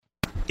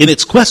In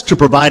its quest to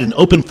provide an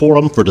open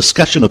forum for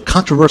discussion of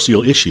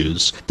controversial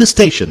issues, this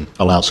station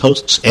allows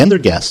hosts and their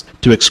guests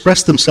to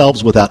express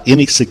themselves without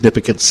any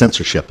significant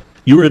censorship.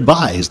 You are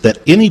advised that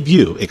any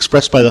view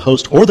expressed by the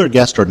host or their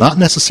guest are not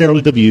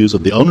necessarily the views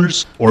of the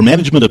owners or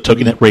management of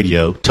TogiNet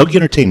Radio, Togi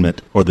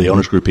Entertainment, or the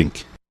Owners Group,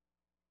 Inc.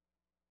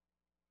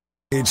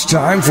 It's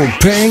time for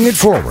Paying It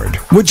Forward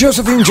with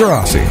Josephine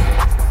Gerasi.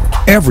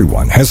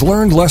 Everyone has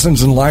learned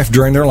lessons in life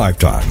during their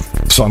lifetime.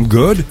 Some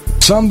good,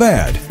 some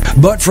bad.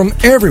 But from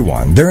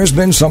everyone, there has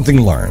been something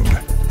learned.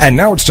 And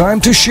now it's time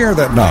to share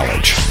that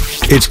knowledge.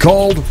 It's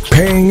called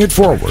Paying It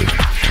Forward.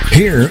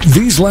 Here,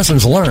 these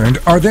lessons learned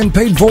are then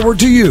paid forward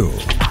to you,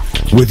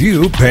 with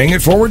you paying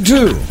it forward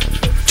too.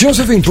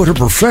 Josephine put her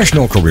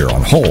professional career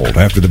on hold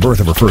after the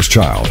birth of her first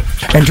child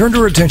and turned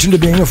her attention to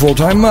being a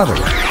full-time mother.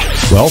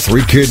 Well,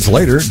 3 kids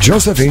later,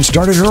 Josephine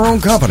started her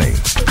own company,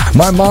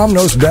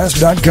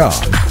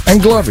 MyMomKnowsBest.com and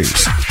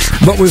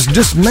Glovies, but was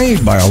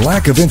dismayed by a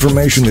lack of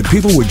information that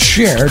people would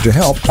share to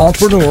help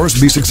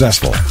entrepreneurs be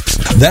successful.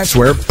 That's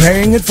where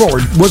Paying It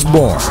Forward was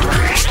born.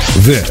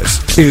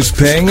 This is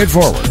Paying It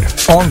Forward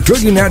on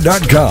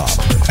TogiNet.com.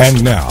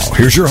 And now,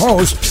 here's your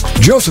host,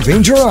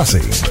 Josephine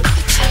Gerasi.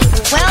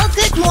 Well,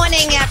 good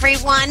morning,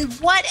 everyone.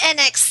 What an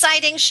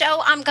exciting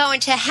show I'm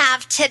going to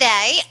have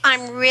today.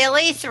 I'm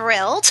really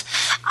thrilled.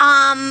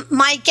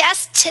 My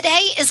guest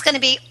today is going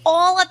to be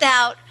all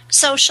about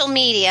social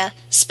media,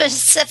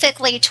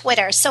 specifically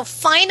Twitter. So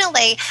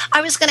finally, I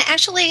was going to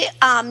actually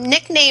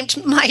nickname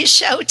my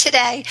show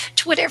today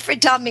Twitter for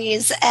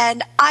Dummies,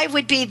 and I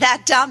would be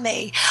that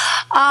dummy.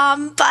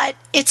 But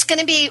it's going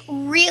to be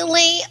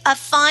really a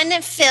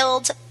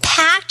fun-filled,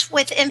 packed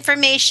with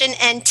information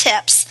and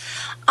tips.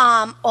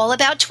 All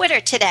about Twitter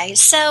today.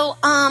 So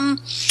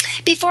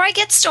before I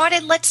get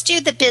started, let's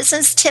do the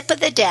business tip of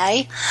the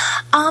day.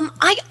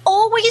 I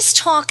always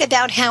talk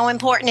about how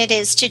important it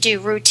is to do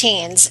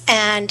routines.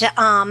 And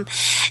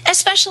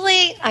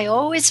especially, I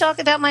always talk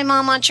about my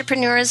mom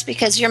entrepreneurs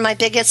because you're my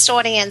biggest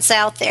audience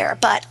out there.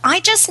 But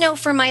I just know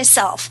for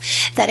myself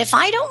that if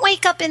I don't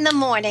wake up in the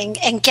morning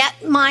and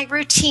get my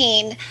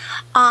routine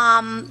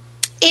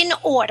in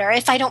order,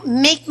 if I don't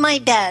make my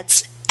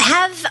beds,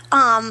 have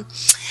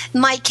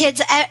my kids,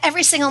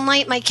 every single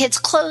night, my kids'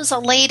 clothes are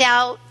laid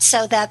out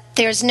so that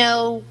there's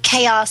no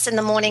chaos in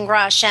the morning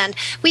rush. And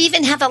we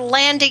even have a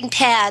landing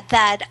pad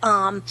that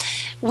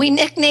we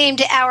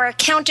nicknamed our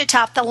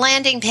countertop the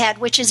landing pad,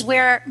 which is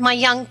where my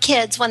young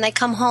kids, when they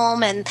come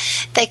home and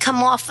they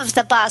come off of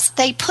the bus,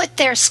 they put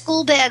their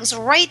school bags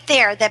right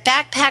there. Their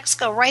backpacks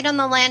go right on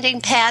the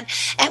landing pad,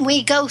 and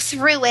we go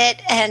through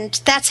it,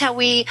 and that's how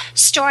we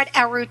start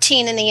our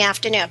routine in the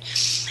afternoon.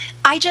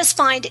 I just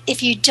find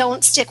if you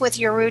don't stick with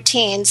your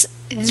routines,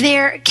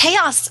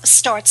 chaos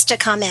starts to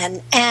come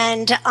in,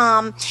 and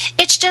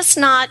it's just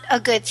not a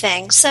good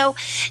thing. So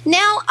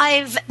now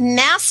I've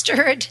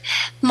mastered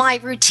my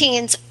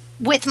routines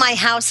with my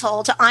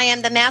household. I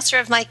am the master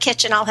of my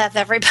kitchen, I'll have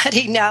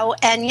everybody know.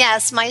 And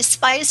yes, my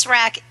spice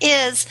rack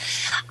is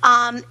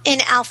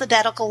in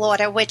alphabetical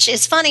order, which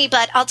is funny,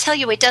 but I'll tell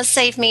you, it does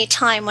save me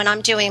time when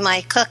I'm doing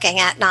my cooking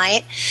at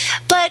night.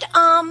 But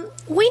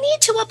we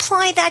need to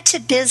apply that to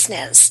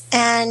business,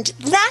 and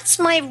that's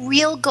my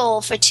real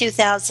goal for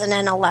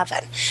 2011.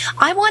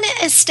 I want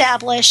to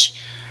establish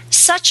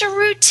such a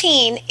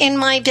routine in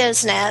my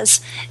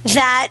business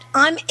that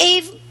I'm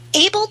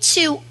able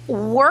to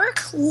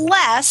work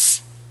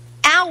less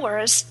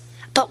hours,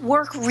 but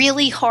work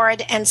really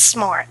hard and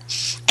smart.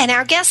 And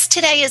our guest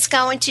today is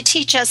going to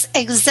teach us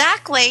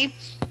exactly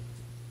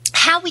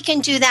how we can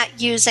do that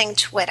using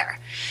Twitter.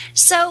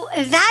 So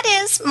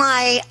that is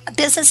my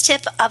business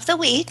tip of the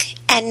week.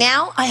 And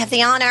now I have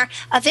the honor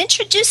of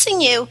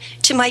introducing you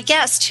to my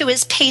guest, who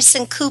is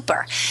Payson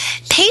Cooper.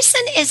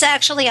 Payson is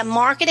actually a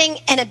marketing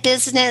and a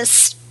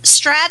business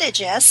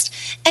strategist,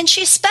 and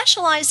she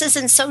specializes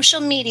in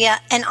social media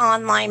and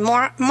online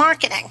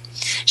marketing.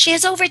 She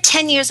has over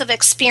 10 years of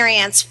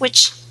experience,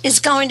 which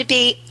is going to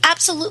be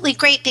absolutely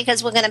great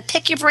because we're going to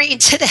pick your brain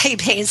today,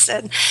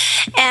 Payson.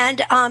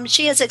 And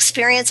she has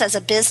experience as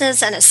a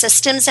business and a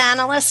systems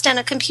analyst and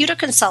a computer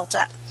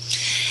consultant.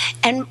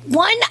 And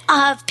one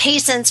of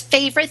Payson's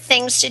favorite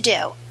things to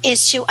do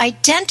is to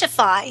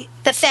identify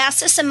the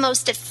fastest and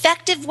most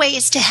effective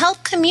ways to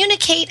help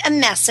communicate a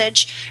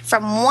message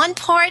from one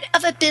part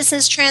of a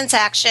business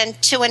transaction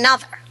to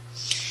another.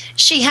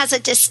 She has a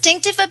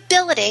distinctive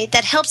ability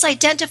that helps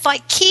identify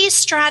key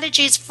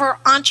strategies for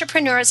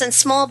entrepreneurs and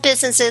small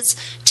businesses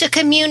to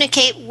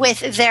communicate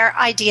with their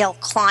ideal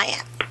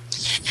client.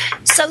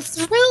 So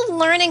through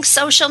learning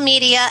social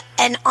media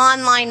and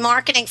online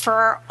marketing for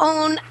our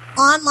own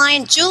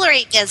online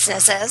jewelry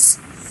businesses,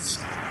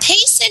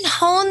 Payson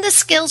honed the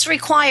skills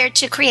required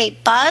to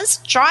create buzz,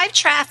 drive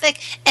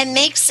traffic, and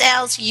make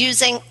sales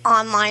using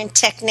online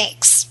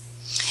techniques.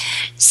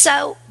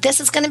 So this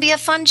is going to be a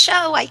fun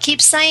show. I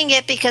keep saying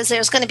it because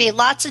there's going to be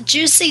lots of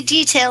juicy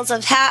details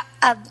of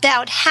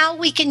about how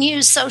we can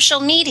use social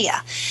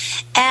media.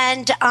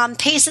 And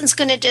Payson's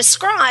going to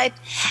describe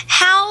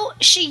how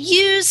she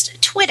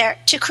used Twitter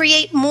to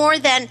create more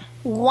than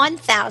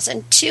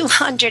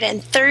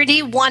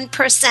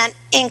 1,231%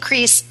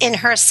 increase in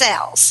her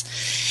sales.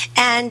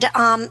 And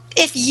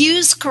if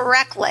used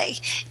correctly,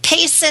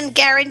 Payson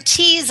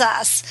guarantees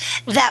us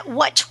that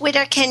what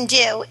Twitter can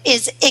do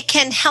is it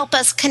can help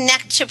us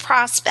connect to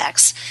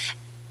prospects,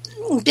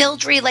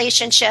 build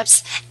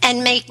relationships,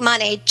 and make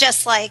money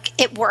just like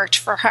it worked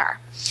for her.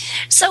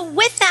 So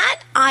with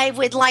that, I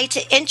would like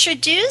to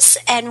introduce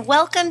and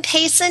welcome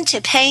Payson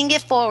to Paying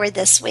It Forward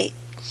this week.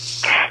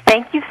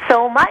 Thank you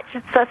so much.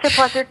 It's such a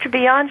pleasure to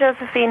be on,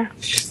 Josephine.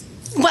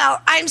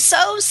 Well, I'm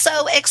so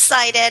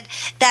excited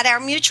that our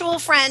mutual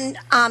friend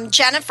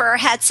Jennifer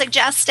had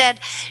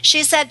suggested.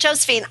 She said,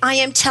 Josephine, I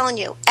am telling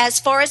you, as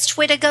far as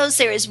Twitter goes,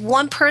 there is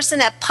one person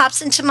that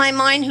pops into my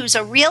mind who's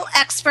a real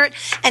expert,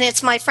 and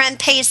it's my friend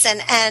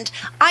Payson. And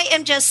I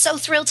am just so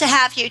thrilled to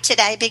have you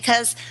today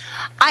because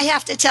I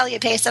have to tell you,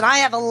 Payson, I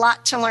have a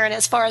lot to learn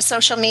as far as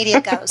social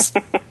media goes.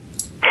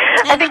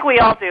 I think we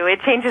all do. It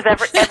changes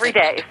every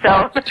day.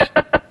 So,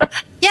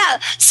 yeah.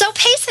 So,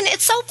 Payson,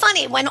 it's so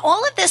funny. When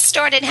all of this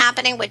started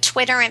happening with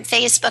Twitter and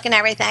Facebook and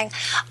everything,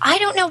 I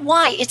don't know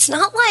why. It's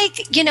not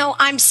like,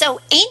 I'm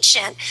so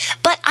ancient,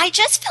 but I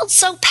just felt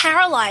so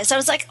paralyzed. I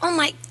was like, oh,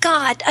 my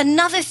God,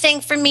 another thing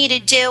for me to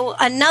do.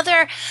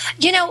 Another,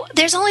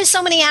 there's only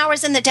so many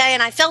hours in the day,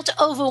 and I felt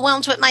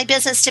overwhelmed with my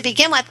business to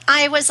begin with.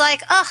 I was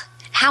like,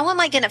 how am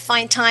I going to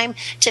find time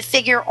to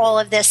figure all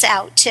of this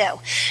out,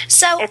 too?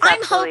 So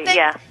I'm hoping...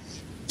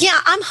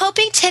 Yeah, I'm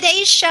hoping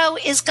today's show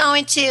is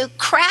going to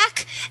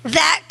crack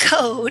that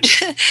code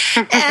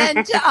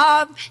and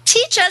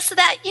teach us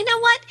that, you know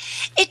what,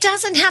 it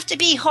doesn't have to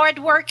be hard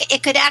work.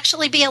 It could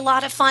actually be a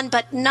lot of fun,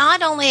 but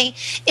not only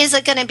is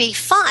it going to be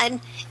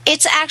fun,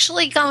 it's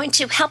actually going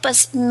to help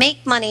us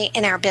make money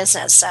in our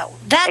business. So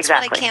that's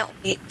what I can't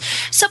wait.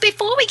 So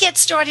before we get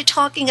started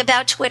talking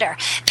about Twitter,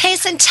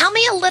 Payson, tell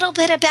me a little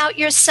bit about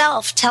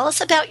yourself. Tell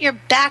us about your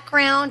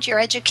background,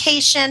 your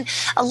education,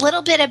 a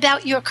little bit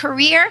about your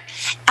career,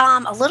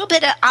 a little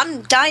bit of,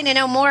 I'm dying to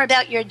know more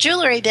about your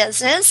jewelry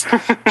business,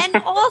 and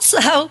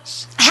also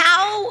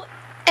how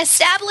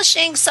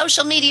establishing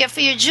social media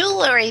for your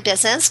jewelry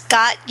business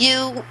got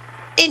you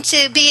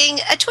into being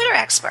a Twitter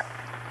expert.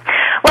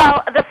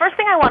 Well, the first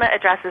thing I want to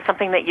address is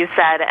something that you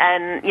said,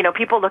 and,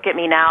 people look at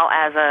me now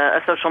as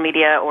a social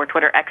media or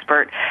Twitter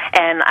expert,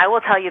 and I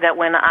will tell you that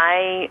when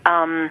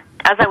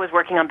as I was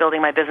working on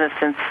building my business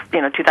since,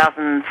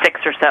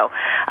 2006 or so,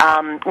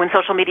 when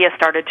social media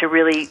started to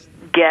really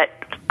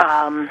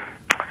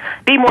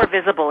be more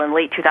visible in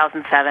late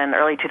 2007,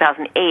 early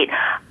 2008,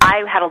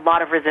 I had a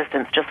lot of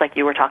resistance, just like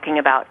you were talking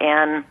about,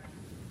 and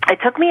it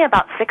took me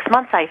about 6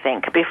 months, I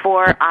think,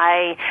 before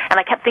I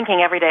kept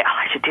thinking every day,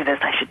 I should do this,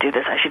 I should do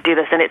this, I should do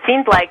this, and it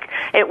seemed like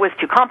it was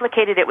too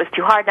complicated, it was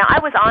too hard. Now, I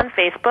was on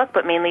Facebook,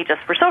 but mainly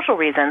just for social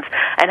reasons,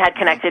 and had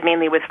connected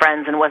mainly with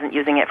friends and wasn't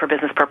using it for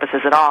business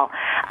purposes at all.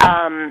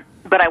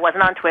 But I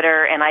wasn't on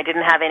Twitter, and I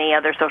didn't have any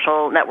other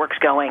social networks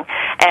going,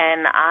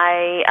 and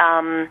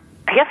I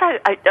guess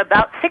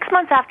about 6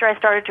 months after I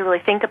started to really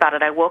think about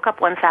it, I woke up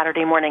one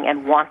Saturday morning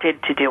and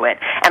wanted to do it.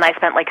 And I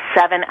spent like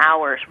 7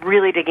 hours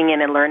really digging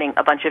in and learning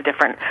a bunch of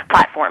different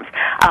platforms.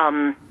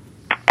 And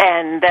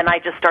then I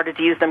just started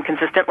to use them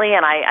consistently.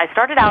 And I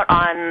started out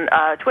on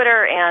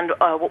Twitter and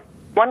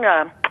one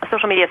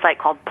social media site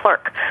called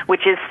Plurk,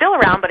 which is still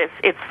around, but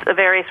it's a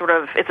very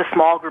it's a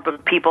small group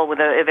of people with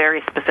a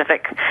very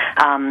specific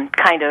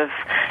kind of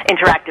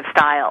interactive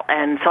style.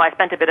 And so I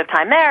spent a bit of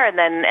time there, and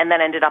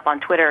then ended up on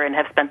Twitter, and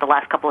have spent the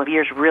last couple of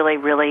years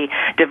really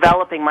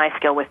developing my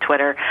skill with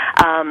Twitter,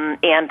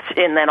 and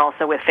then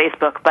also with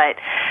Facebook. But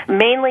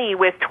mainly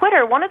with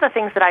Twitter, one of the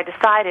things that I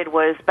decided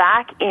was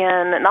back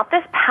in not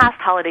this past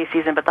holiday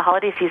season, but the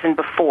holiday season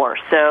before.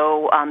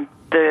 So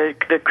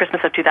the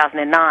Christmas of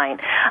 2009.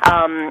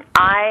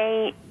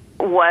 I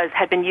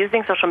had been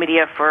using social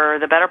media for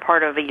the better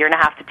part of a year and a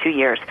half to 2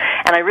 years,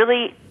 and I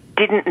really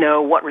didn't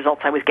know what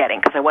results I was getting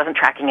because I wasn't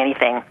tracking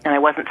anything, and I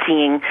wasn't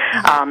seeing.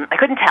 I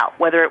couldn't tell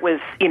whether it was,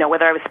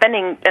 whether I was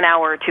spending an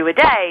hour or two a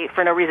day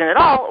for no reason at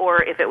all,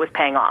 or if it was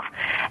paying off.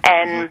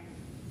 And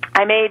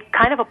I made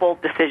kind of a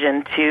bold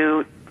decision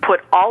to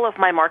put all of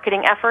my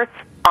marketing efforts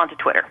onto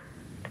Twitter,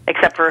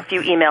 except for a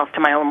few emails to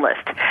my own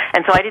list.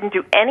 And so I didn't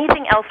do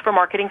anything else for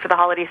marketing for the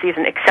holiday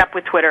season except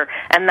with Twitter,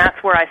 and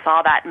that's where I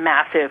saw that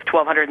massive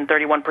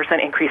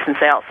 1,231% increase in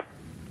sales.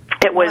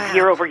 It was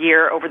year over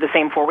year over the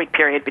same 4-week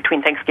period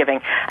between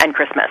Thanksgiving and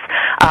Christmas.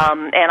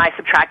 And I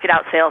subtracted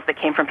out sales that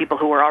came from people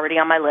who were already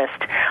on my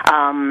list,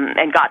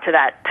 and got to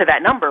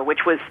that number,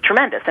 which was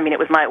tremendous. I mean, it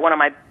was one of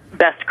my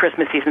best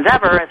Christmas seasons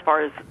ever as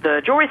far as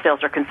the jewelry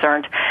sales are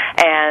concerned,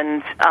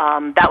 and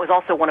that was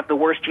also one of the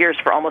worst years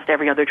for almost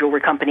every other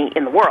jewelry company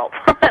in the world,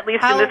 at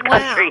least in this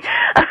country,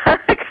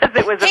 because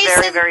it was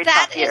a very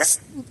tough year.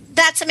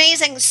 That's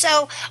amazing.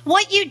 So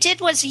what you did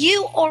was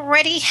you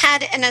already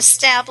had an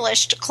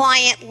established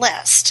client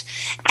list,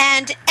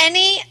 and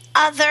any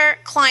other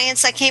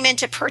clients that came in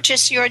to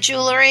purchase your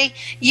jewelry,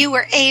 you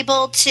were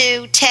able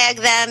to tag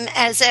them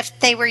as if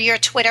they were your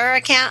Twitter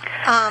account?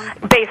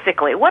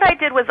 Basically. What I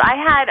did was I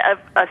had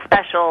a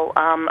special,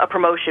 a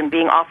promotion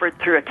being offered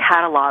through a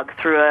catalog,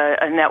 through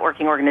a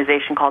networking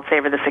organization called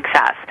Savor the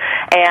Success.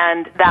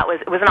 And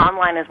it was an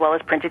online as well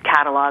as printed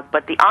catalog,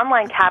 but the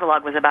online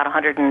catalog was about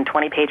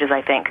 120 pages,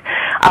 I think.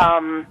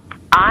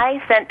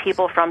 I sent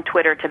people from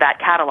Twitter to that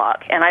catalog,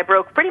 and I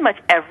broke pretty much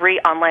every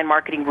online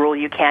marketing rule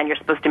you can. You're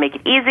supposed to make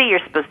it easy.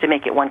 You're supposed to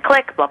make it one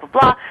click, blah, blah,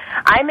 blah.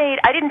 I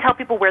didn't tell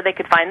people where they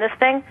could find this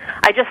thing.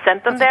 I just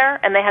sent them there,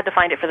 and they had to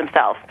find it for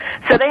themselves.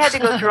 So they had to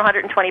go through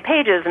 120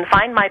 pages and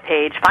find my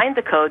page, find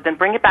the code, then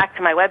bring it back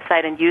to my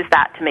website and use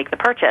that to make the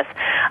purchase.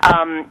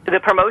 The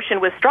promotion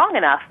was strong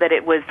enough that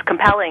it was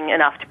compelling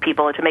enough to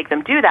people to make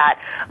them do that,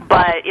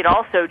 but it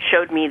also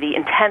showed me the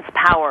intense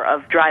power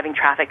of driving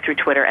traffic through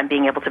Twitter and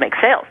being able to make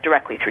sales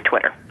directly through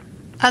Twitter.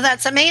 Oh,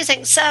 that's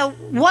amazing. So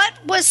what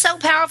was so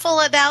powerful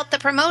about the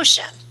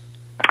promotion?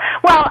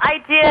 Well, I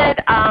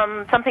did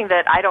something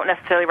that I don't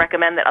necessarily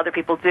recommend that other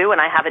people do,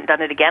 and I haven't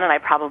done it again, and I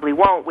probably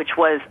won't, which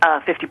was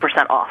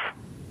 50% off.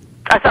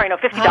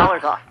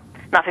 $50 off.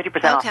 Not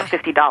 50% off, but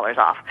 $50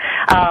 off.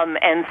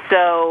 And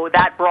so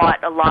that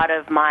brought a lot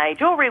of my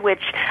jewelry,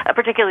 which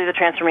particularly the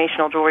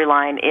transformational jewelry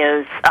line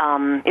is,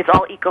 it's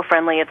all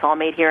eco-friendly. It's all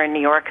made here in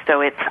New York, so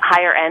it's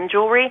higher-end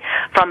jewelry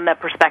from the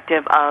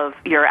perspective of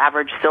your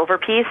average silver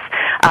piece.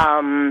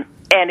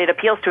 And it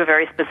appeals to a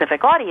very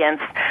specific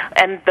audience.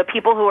 And the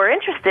people who are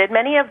interested,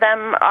 many of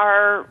them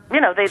are,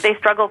 they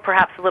struggle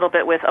perhaps a little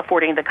bit with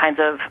affording the kinds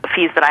of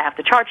fees that I have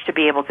to charge to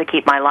be able to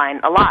keep my line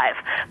alive.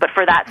 But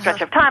for that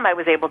stretch of time, I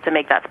was able to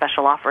make that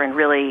special offer and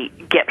really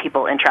get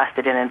people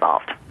interested and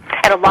involved.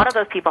 And a lot of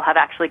those people have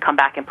actually come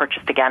back and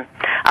purchased again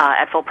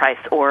at full price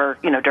or,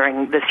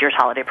 during this year's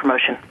holiday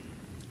promotion,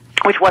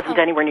 which wasn't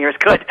anywhere near as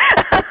good.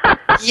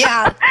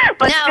 Yeah.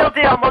 But still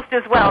did almost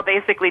as well,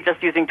 basically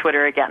just using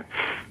Twitter again.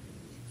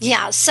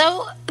 Yeah,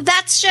 so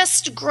that's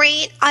just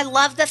great. I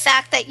love the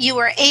fact that you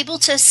were able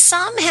to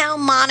somehow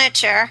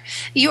monitor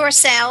your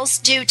sales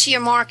due to your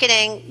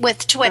marketing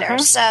with Twitter.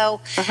 So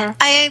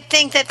I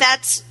think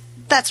that's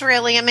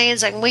really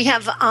amazing. We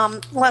have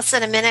less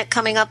than a minute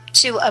coming up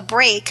to a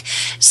break.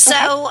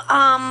 So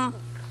I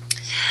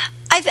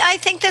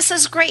think this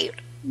is great.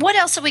 What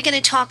else are we going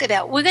to talk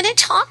about? We're going to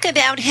talk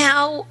about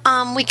how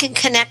we can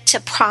connect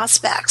to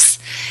prospects.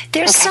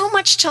 There's so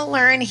much to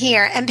learn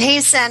here. And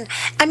Payson,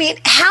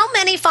 how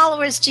many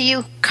followers do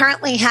you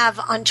currently have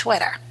on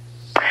Twitter?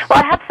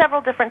 Well, I have several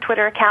different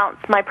Twitter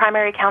accounts. My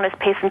primary account is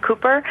Payson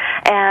Cooper,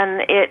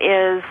 and it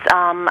is,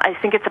 I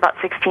think it's about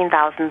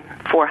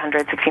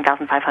 16,400,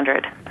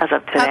 16,500 as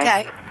of today.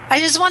 Okay. I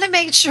just want to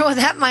make sure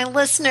that my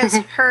listeners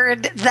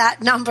heard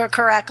that number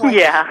correctly.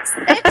 Yeah.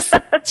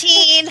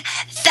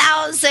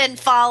 16,000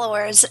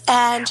 followers.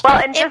 And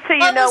just so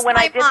you know, when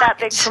I did that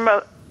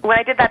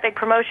big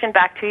promotion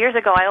back 2 years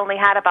ago, I only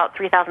had about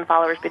 3,000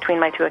 followers between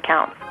my two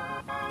accounts.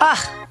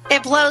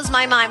 It blows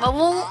my mind.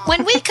 Well,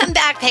 when we come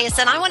back,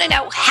 Payson, I want to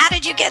know, how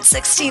did you get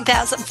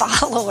 16,000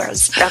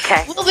 followers?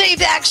 Okay. We'll be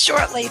back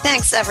shortly.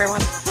 Thanks,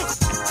 everyone.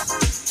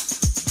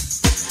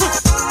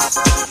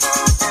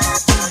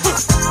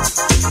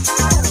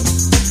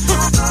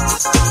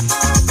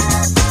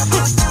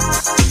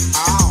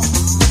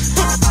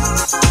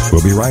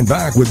 We'll be right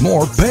back with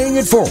more Paying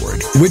It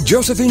Forward with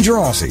Josephine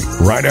Gerasi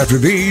right after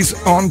these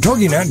on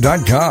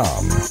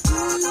TogiNet.com.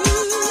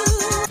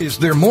 Is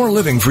there more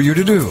living for you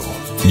to do?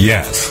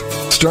 Yes.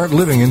 Start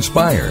living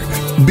inspired.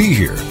 Be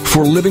here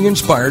for Living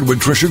Inspired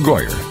with Tricia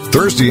Goyer,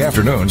 Thursday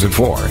afternoons at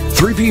 4,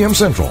 3 p.m.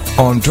 Central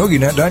on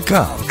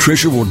TogiNet.com.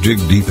 Tricia will dig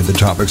deep into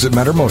topics that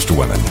matter most to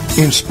women,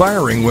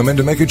 inspiring women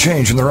to make a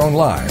change in their own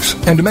lives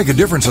and to make a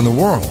difference in the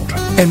world,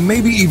 and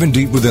maybe even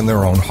deep within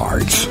their own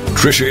hearts.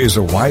 Tricia is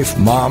a wife,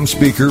 mom,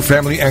 speaker,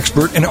 family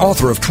expert, and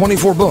author of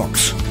 24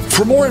 books.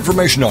 For more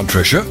information on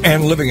Tricia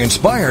and Living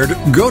Inspired,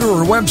 go to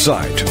her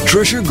website,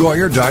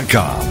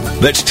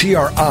 TriciaGoyer.com. That's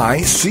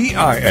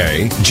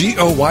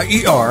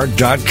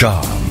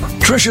TriciaGoyer.com.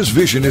 Tricia's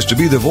vision is to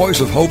be the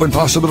voice of hope and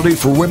possibility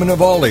for women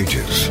of all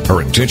ages.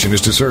 Her intention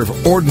is to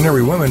serve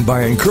ordinary women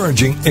by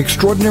encouraging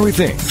extraordinary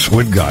things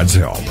with God's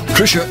help.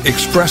 Tricia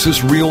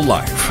expresses real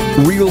life,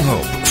 real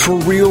hope for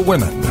real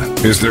women.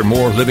 Is there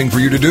more living for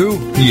you to do?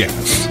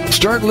 Yes.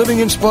 Start living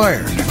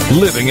inspired.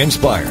 Living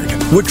Inspired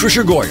with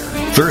Tricia Goyer.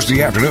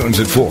 Thursday afternoons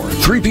at 4,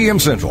 3 p.m.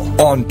 Central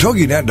on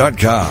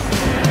TogiNet.com.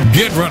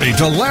 Get ready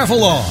to laugh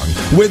along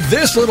with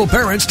This Little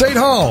Parent Stayed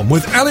Home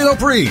with Ali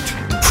Lopreet.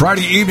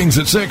 Friday evenings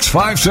at 6,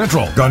 5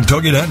 Central on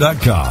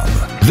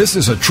TogiNet.com. This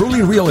is a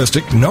truly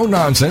realistic,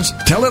 no-nonsense,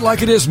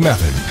 tell-it-like-it-is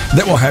method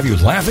that will have you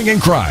laughing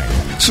and crying,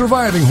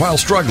 surviving while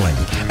struggling,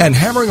 and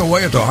hammering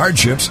away at the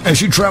hardships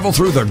as you travel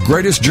through the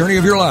greatest journey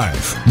of your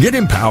life. Get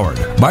empowered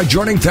by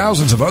joining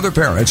thousands of other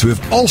parents who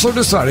have also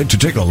decided to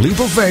take a leap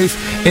of faith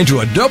into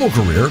a double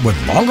career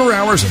with longer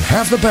hours and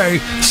half the pay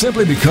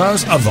simply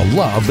because of the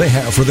love they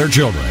have for their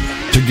children.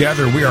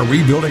 Together, we are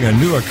rebuilding a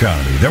new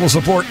economy that will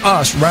support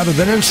us rather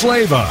than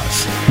enslave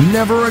us.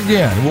 Never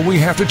again will we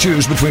have to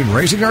choose between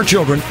raising our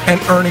children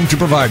and earning to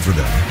provide for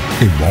them.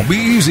 It won't be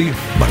easy,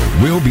 but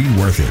it will be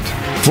worth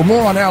it. For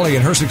more on Allie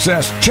and her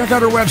success, check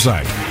out her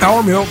website,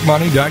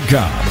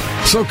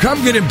 OurMilkMoney.com. So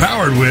come get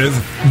empowered with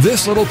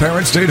This Little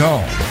Parent Stayed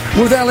Home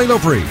with Allie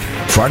Lopreet.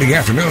 Friday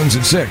afternoons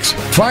at 6,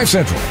 5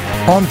 Central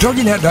on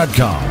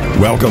TogiNet.com.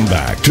 Welcome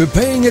back to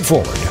Paying It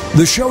Forward,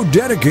 the show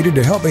dedicated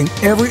to helping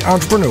every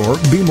entrepreneur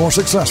be more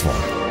successful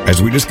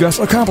as we discuss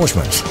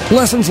accomplishments,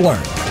 lessons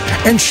learned,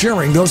 and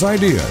sharing those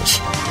ideas.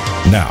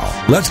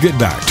 Now, let's get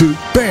back to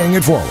Paying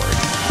It Forward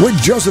with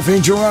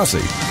Josephine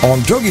Girassi on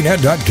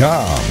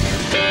TogiNet.com.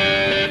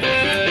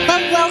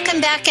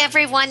 Welcome back,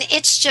 everyone.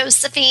 It's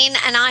Josephine,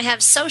 and I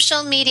have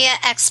social media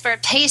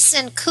expert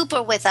Payson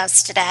Cooper with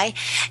us today.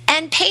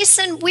 And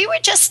Payson, we were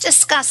just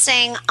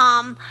discussing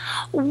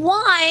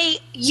why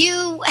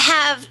you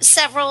have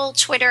several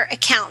Twitter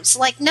accounts.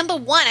 Like, number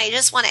one, I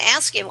just want to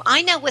ask you,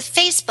 I know with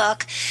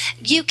Facebook,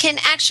 you can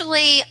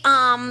actually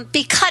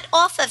be cut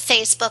off of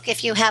Facebook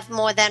if you have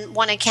more than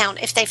one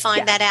account, if they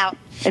find that out.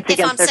 It's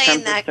against their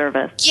terms of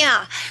service.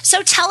 Yeah.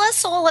 So tell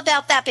us all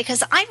about that,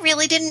 because I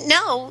really didn't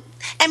know.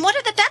 And what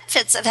are the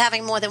benefits of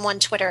having more than one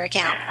Twitter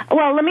account? Well,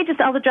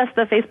 I'll address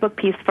the Facebook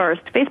piece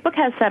first. Facebook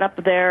has set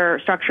up their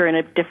structure in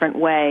a different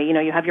way. You know,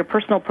 you have your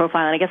personal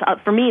profile, and I guess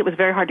for me it was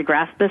very hard to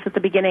grasp this at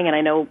the beginning, and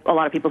I know a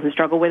lot of people who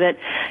struggle with it.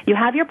 You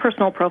have your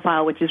personal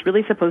profile, which is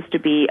really supposed to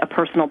be a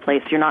personal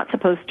place. You're not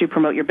supposed to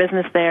promote your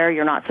business there.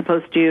 You're not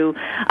supposed to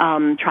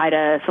try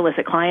to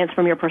solicit clients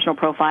from your personal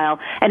profile.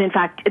 And in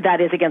fact,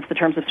 that is against the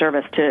terms of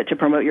service to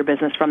promote your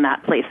business from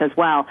that place as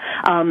well.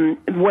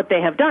 What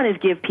they have done is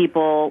give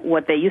people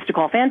what they used to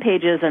call fan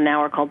pages and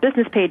now are called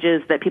business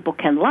pages that people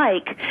can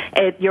like.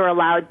 You're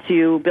allowed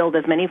to build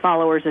as many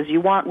followers as you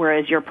want,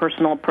 whereas your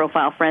personal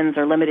profile friends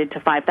are limited to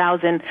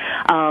 5,000.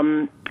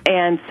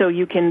 And so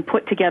you can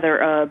put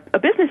together a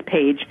business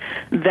page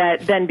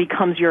that then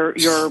becomes your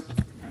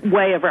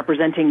way of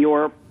representing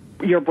your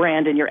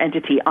brand and your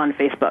entity on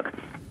Facebook.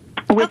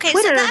 With okay,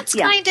 Twitter, so that's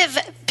kind of,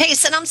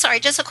 Payson, I'm sorry,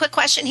 just a quick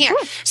question here.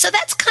 Sure. So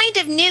that's kind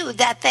of new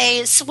that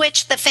they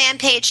switched the fan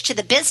page to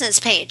the business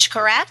page,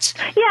 correct?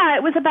 Yeah,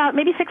 it was about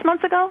maybe 6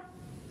 months ago.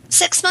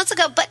 6 months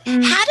ago. But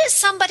how does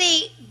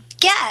somebody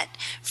get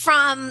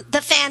from the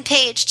fan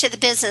page to the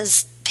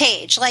business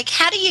page? Like,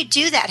 how do you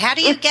do that? How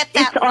do you get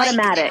that? It's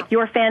automatic.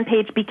 Your fan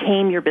page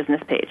became your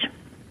business page.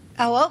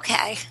 Oh,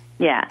 okay.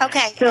 Yeah.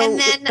 Okay. So, and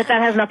then, but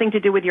that has nothing to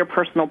do with your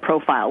personal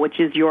profile,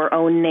 which is your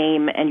own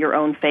name and your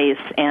own face,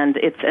 and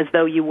it's as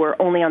though you were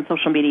only on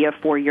social media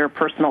for your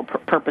personal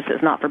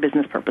purposes, not for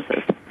business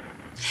purposes.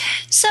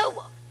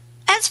 So,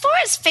 as far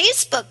as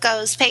Facebook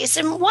goes,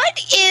 Payson,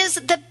 what is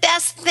the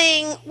best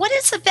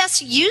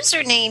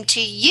username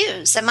to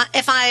use?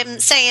 If I'm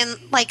saying,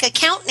 like,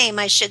 account name,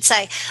 I should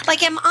say.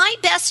 Like, am I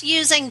best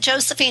using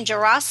Josephine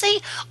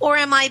Girassi, or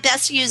am I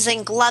best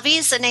using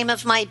Glovies, the name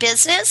of my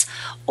business?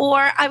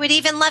 Or I would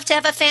even love to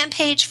have a fan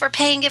page for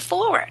Paying It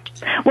Forward.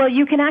 Well,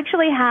 you can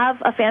actually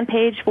have a fan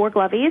page for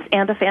Glovies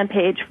and a fan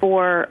page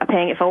for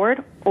Paying It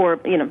Forward, or,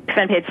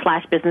 fan page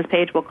 / business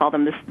page. We'll call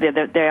them this.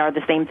 They are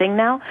the same thing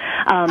now.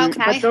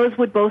 Okay. But those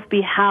would both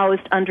be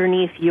housed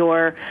underneath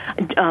your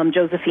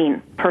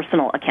Josephine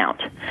personal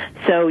account.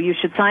 So you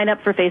should sign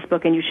up for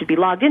Facebook, and you should be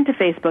logged into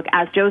Facebook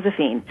as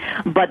Josephine.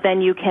 But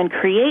then you can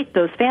create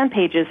those fan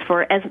pages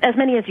for as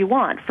many as you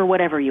want, for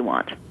whatever you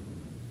want.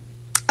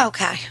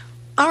 Okay.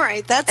 All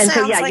right. That sounds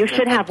so, yeah, like you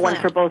should have plan.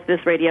 one for both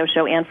this radio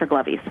show and for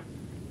Glovies.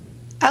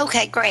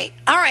 Okay, great.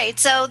 All right,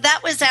 so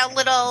that was our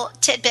little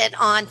tidbit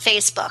on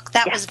Facebook.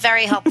 That was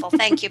very helpful.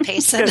 Thank you,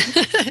 Payson.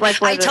 My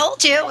pleasure. I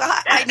told you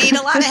I need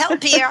a lot of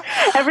help here.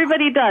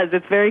 Everybody does.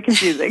 It's very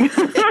confusing.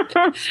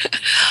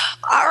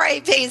 All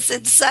right,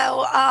 Payson.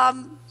 So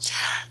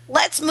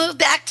let's move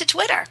back to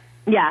Twitter.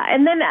 Yeah,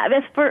 and then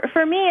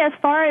for me, as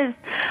far as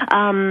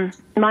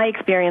my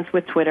experience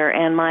with Twitter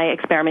and my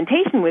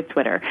experimentation with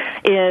Twitter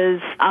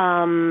is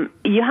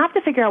you have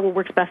to figure out what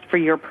works best for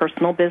your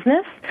personal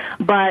business.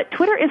 But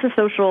Twitter is a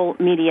social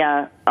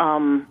media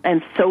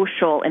and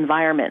social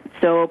environment.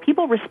 So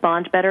people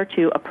respond better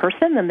to a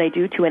person than they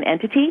do to an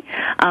entity,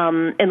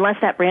 unless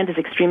that brand is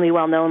extremely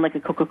well known, like a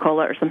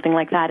Coca-Cola or something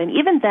like that. And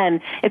even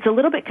then, it's a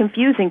little bit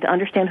confusing to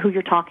understand who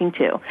you're talking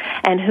to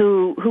and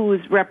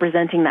who's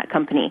representing that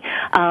company.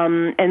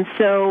 And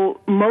so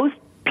most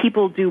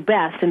people do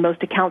best and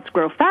most accounts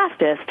grow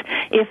fastest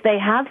if they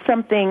have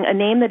a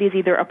name that is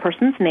either a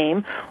person's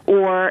name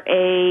or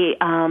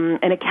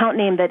an account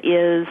name that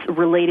is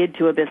related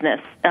to a business,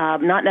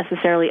 not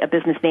necessarily a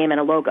business name and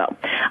a logo.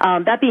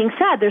 That being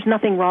said, there's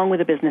nothing wrong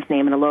with a business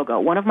name and a logo.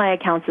 One of my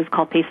accounts is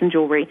called Payson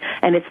Jewelry,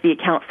 and it's the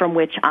account from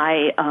which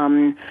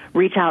I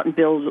reach out and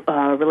build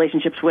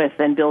relationships with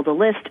and build a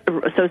list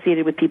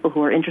associated with people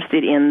who are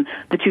interested in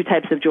the two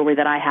types of jewelry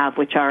that I have,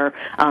 which are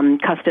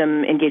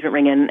custom engagement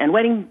ring and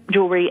wedding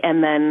jewelry,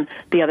 and then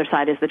the other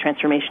side is the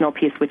transformational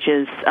piece, which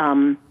is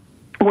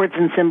words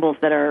and symbols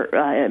that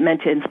are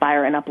meant to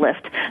inspire and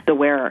uplift the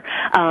wearer.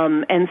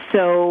 And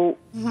so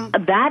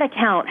that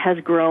account has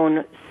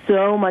grown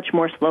so much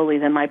more slowly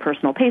than my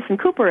personal Payson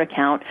Cooper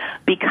account,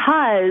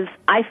 because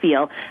I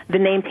feel the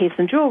name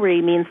Payson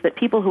Jewelry means that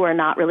people who are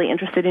not really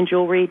interested in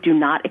jewelry do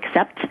not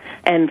accept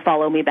and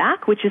follow me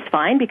back, which is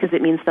fine because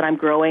it means that I'm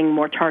growing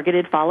more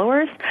targeted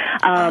followers.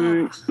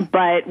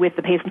 But with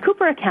the Payson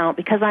Cooper account,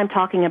 because I'm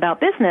talking about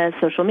business,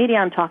 social media,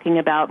 I'm talking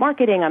about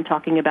marketing, I'm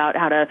talking about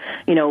how to,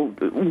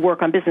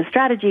 work on business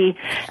strategy.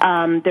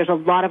 There's a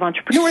lot of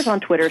entrepreneurs on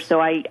Twitter, so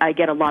I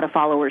get a lot of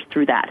followers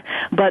through that.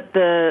 But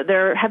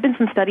there have been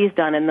some studies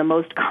done, and the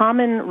most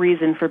common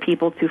reason for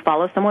people to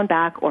follow someone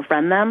back or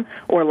friend them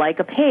or like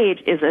a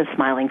page is a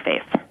smiling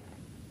face.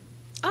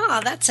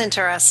 Oh, that's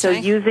interesting. So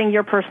using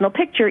your personal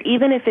picture,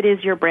 even if it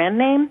is your brand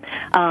name,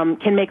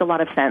 can make a lot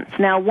of sense.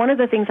 Now, one of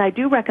the things I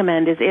do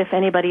recommend is if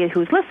anybody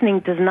who's listening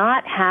does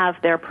not have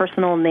their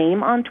personal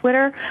name on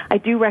Twitter, I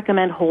do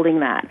recommend holding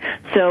that.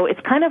 So it's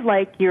kind of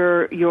like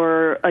your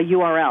a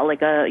URL,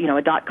 like a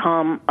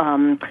 .com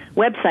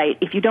website.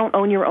 If you don't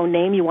own your own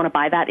name, you want to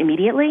buy that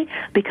immediately,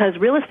 because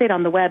real estate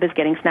on the web is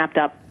getting snapped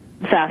up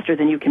faster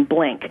than you can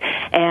blink.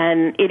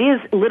 And it is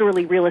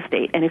literally real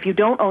estate. And if you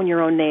don't own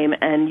your own name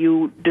and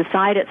you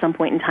decide at some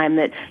point in time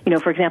that,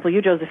 for example,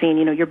 you, Josephine,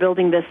 you're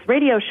building this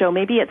radio show,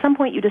 maybe at some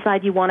point you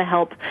decide you want to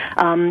help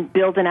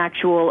build an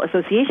actual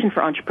association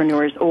for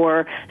entrepreneurs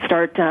or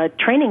start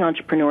training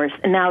entrepreneurs.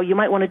 And now you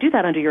might want to do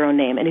that under your own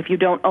name. And if you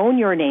don't own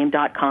your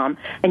name.com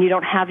and you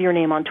don't have your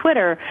name on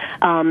Twitter,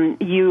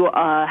 you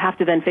have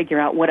to then figure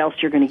out what else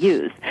you're going to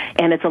use.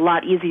 And it's a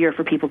lot easier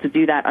for people to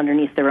do that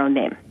underneath their own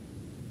name.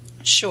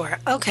 Sure.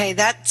 Okay,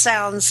 that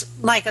sounds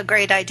like a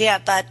great idea.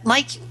 But,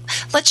 Mike,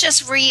 let's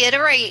just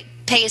reiterate,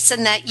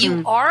 Payson, that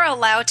you are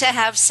allowed to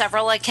have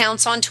several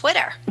accounts on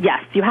Twitter.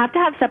 Yes, you have to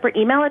have separate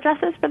email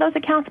addresses for those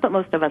accounts, but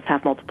most of us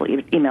have multiple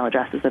email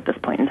addresses at this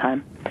point in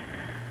time.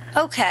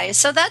 Okay,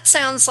 so that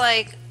sounds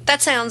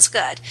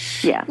good.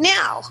 Yeah.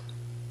 Now,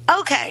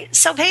 okay,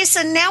 so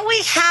Payson, now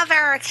we have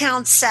our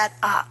accounts set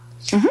up.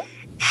 Mm-hmm.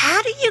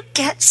 How do you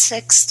get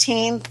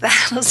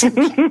 16,000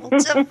 people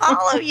to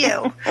follow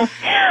you?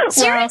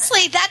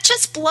 Seriously, that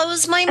just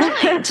blows my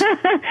mind.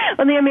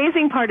 Well, the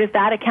amazing part is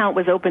that account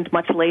was opened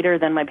much later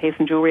than my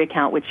Payson Jewelry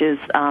account, which is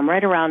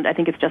right around, I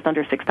think it's just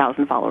under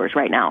 6,000 followers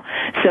right now.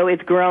 So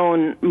it's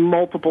grown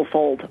multiple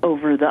fold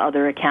over the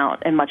other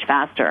account and much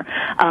faster.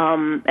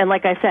 And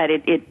like I said,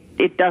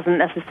 it doesn't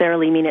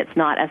necessarily mean it's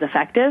not as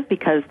effective,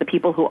 because the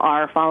people who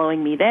are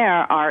following me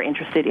there are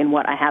interested in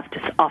what I have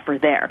to offer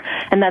there.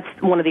 And that's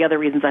one of the other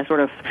reasons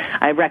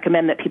I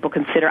recommend that people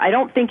consider. I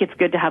don't think it's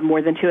good to have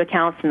more than 2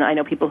 accounts, and I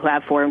know people who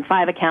have 4 and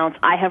 5 accounts.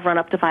 I have run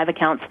up to 5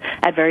 accounts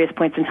at various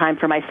points in time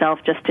for myself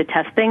just to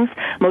test things,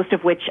 most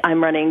of which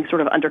I'm running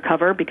sort of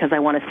undercover because I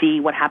want to see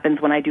what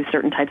happens when I do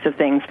certain types of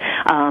things,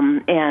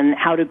 and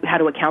how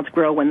do accounts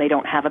grow when they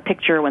don't have a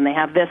picture, when they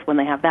have this, when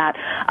they have that.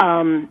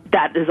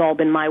 That has all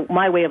been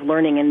my way of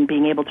learning and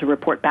being able to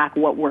report back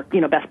what work,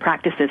 best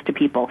practices to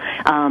people.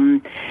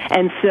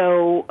 And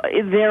so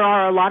there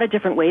are a lot of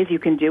different ways you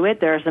can do it.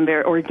 There are some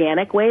very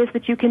organic ways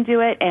that you can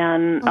do it.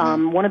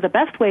 And one of the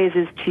best ways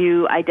is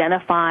to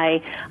identify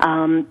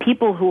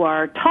people who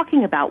are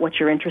talking about what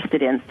you're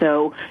interested in.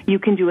 So you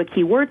can do a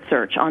keyword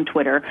search on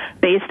Twitter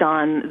based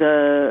on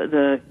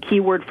the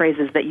keyword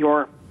phrases that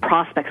your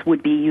prospects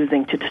would be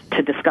using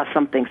to discuss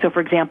something. So,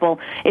 for example,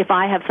 if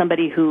I have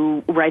somebody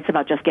who writes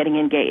about just getting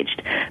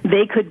engaged,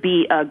 they could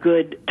be a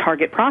good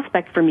target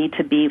prospect for me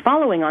to be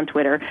following on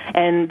Twitter.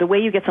 And the way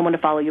you get someone to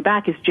follow you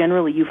back is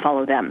generally you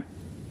follow them.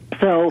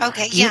 So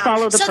you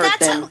follow the person. So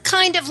that's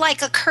kind of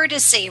like a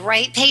courtesy,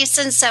 right,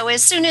 Payson? So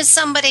as soon as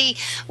somebody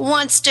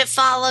wants to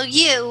follow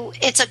you,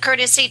 it's a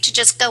courtesy to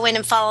just go in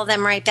and follow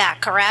them right back,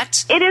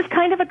 correct? It is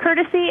kind of a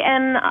courtesy,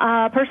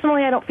 and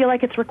personally I don't feel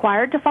like it's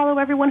required to follow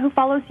everyone who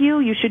follows you.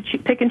 You should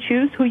pick and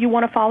choose who you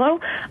want to follow.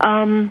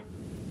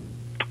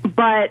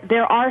 But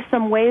there are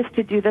some ways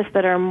to do this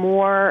that are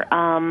more...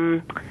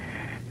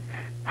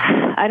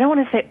 I don't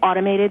want to say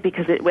automated,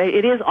 because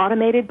it is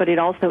automated, but it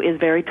also is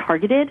very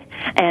targeted,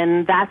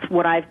 and that's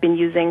what I've been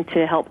using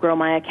to help grow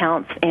my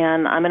accounts.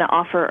 And I'm going to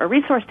offer a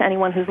resource to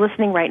anyone who's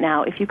listening right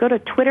now. If you go to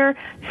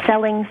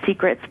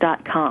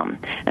twittersellingsecrets.com,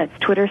 that's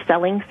Twitter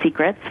Selling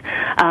Secrets,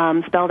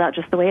 spelled out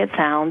just the way it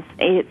sounds.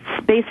 It's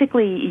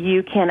basically,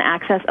 you can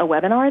access a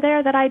webinar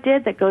there that I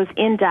did that goes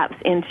in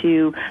depth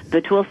into the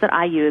tools that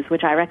I use,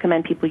 which I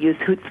recommend people use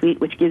Hootsuite,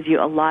 which gives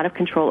you a lot of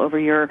control over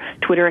your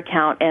Twitter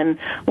account. And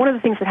one of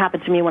the things that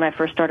happened to me when I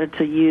first started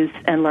to use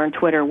and learn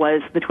Twitter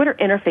was the Twitter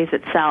interface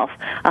itself,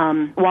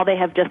 while they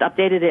have just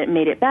updated it and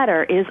made it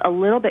better, is a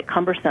little bit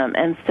cumbersome.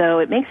 And so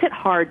it makes it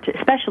hard,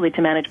 especially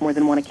to manage more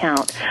than one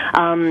account.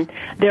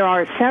 There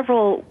are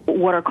several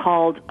what are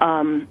called...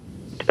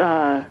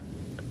 the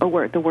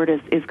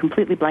word is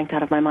completely blanked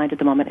out of my mind at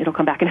the moment. It'll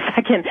come back in a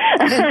second.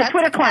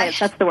 Twitter clients,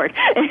 that's the word.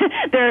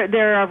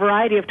 There are a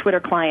variety of Twitter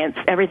clients,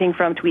 everything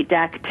from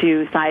TweetDeck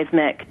to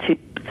Seismic to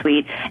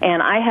Suite,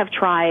 and I have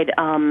tried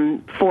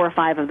 4 or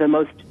 5 of the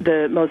most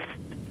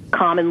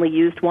commonly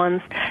used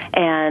ones,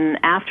 and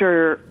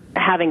after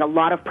having a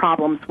lot of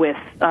problems with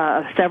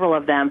several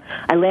of them,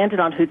 I landed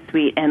on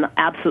Hootsuite and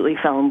absolutely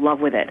fell in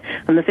love with it.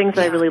 And the things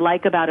that I really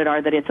like about it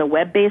are that it's a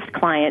web-based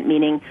client,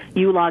 meaning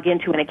you log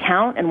into an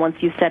account, and once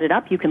you set it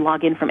up, you can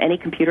log in from any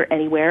computer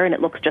anywhere, and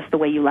it looks just the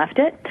way you left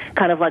it,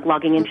 kind of like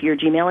logging into your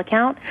Gmail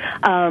account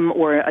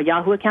or a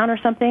Yahoo account or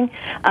something.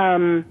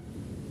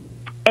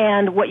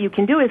 And what you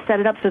can do is set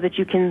it up so that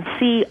you can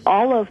see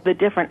all of the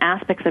different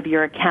aspects of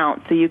your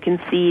account. So you can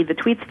see the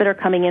tweets that are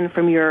coming in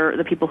from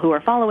the people who are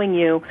following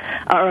you,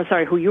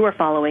 who you are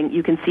following.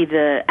 You can see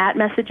the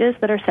 @messages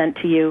that are sent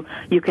to you.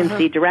 You can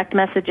see direct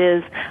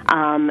messages.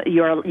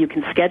 You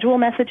can schedule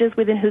messages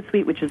within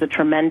Hootsuite, which is a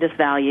tremendous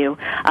value.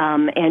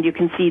 And you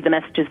can see the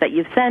messages that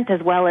you've sent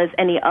as well as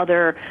any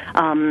other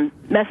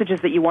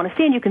messages that you want to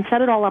see. And you can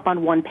set it all up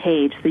on one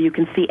page so you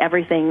can see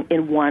everything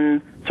in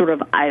one sort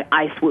of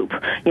eye swoop,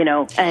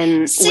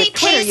 And see, with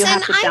Twitter, Payson, you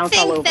have to bounce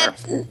all over.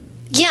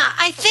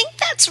 I think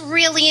that's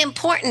really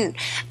important.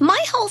 My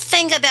whole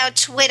thing about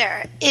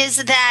Twitter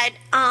is that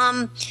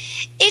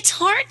it's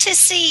hard to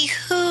see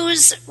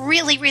who's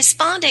really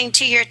responding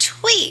to your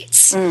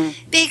tweets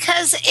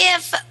because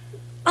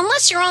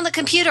unless you're on the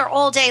computer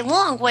all day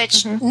long,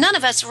 which none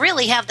of us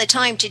really have the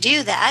time to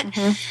do that,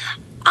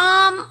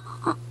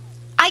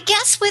 I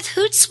guess with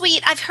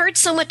Hootsuite, I've heard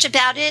so much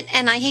about it,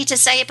 and I hate to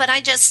say it, but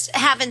I just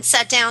haven't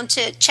sat down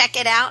to check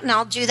it out, and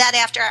I'll do that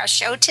after our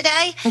show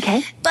today.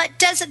 Okay. But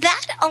does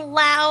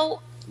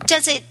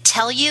it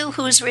tell you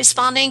who's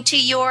responding to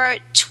your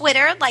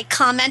Twitter, like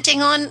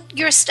commenting on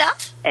your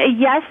stuff?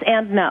 Yes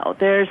and no.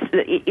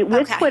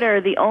 With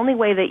Twitter, the only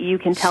way that you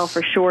can tell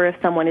for sure if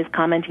someone is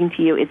commenting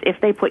to you is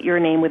if they put your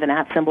name with an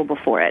 @ symbol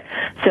before it.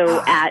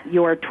 So at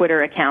your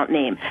Twitter account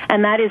name.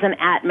 And that is an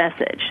 @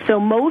 message.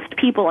 So most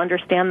people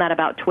understand that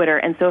about Twitter.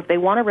 And so if they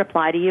want to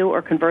reply to you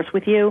or converse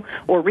with you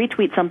or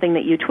retweet something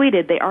that you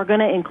tweeted, they are going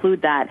to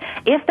include that.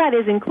 If that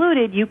is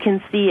included, you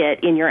can see it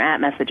in your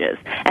 @ messages.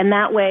 And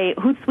that way,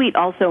 Hootsuite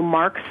also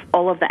marks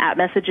all of the @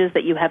 messages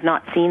that you have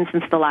not seen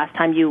since the last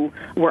time you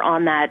were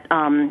on that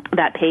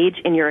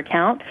page in your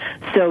account,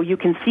 so you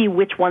can see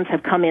which ones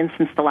have come in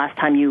since the last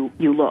time you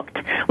looked,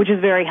 which is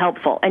very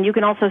helpful. And you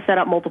can also set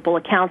up multiple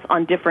accounts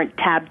on different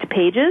tabbed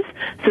pages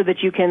so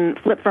that you can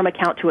flip from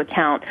account to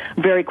account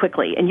very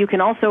quickly. And you can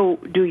also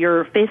do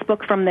your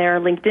Facebook from there,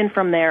 LinkedIn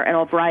from there, and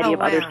a variety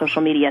of other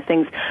social media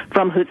things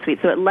from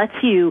Hootsuite. So it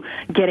lets you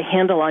get a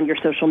handle on your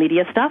social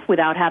media stuff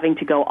without having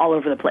to go all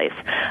over the place.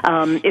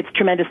 It's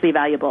tremendously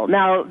valuable.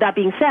 Now, that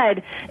being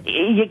said,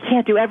 you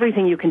can't do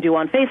everything you can do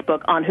on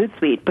Facebook on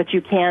Hootsuite, but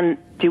you can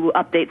do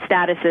update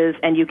statuses,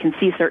 and you can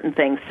see certain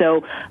things.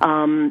 So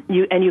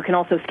you can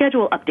also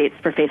schedule updates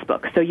for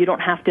Facebook. So you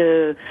don't have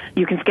to.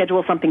 You can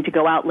schedule something to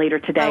go out later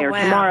today or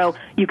tomorrow.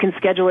 You can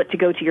schedule it to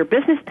go to your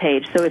business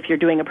page. So if you're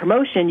doing a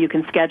promotion, you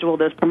can schedule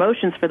those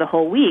promotions for the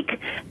whole week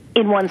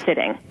in one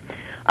sitting.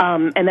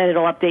 And then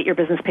it'll update your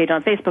business page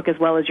on Facebook as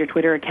well as your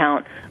Twitter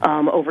account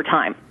over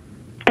time.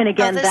 And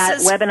again, that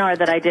webinar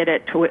that I did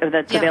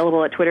that's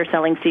available at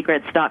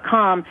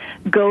twittersellingsecrets.com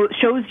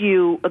shows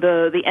you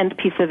the end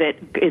piece of it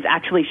is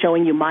actually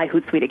showing you my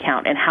Hootsuite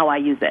account and how I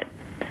use it.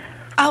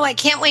 Oh, I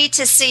can't wait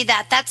to see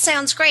that. That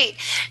sounds great.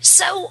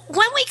 So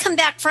when we come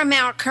back from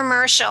our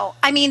commercial,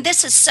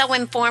 this is so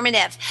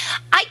informative.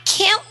 I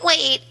can't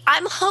wait.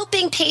 I'm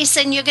hoping,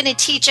 Payson, you're going to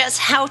teach us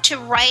how to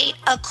write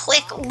a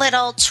quick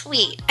little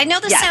tweet. I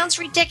know this sounds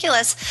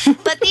ridiculous,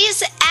 but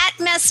these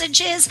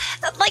 @messages,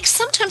 like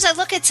sometimes I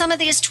look at some of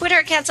these Twitter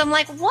accounts, I'm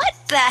like, what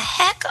the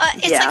heck?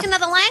 It's like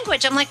another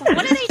language. I'm like,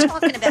 what are they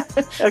talking about?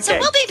 Okay. So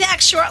we'll be back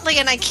shortly,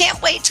 and I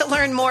can't wait to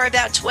learn more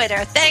about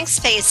Twitter. Thanks,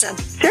 Payson.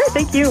 Sure,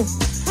 thank you.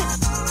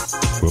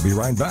 We'll be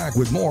right back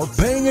with more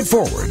Paying It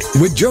Forward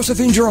with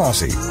Josephine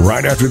Gerasi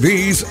right after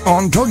these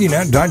on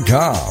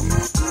TogiNet.com.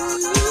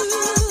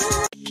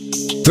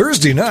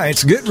 Thursday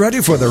nights, get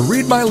ready for the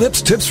Read My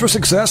Lips Tips for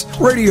Success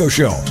radio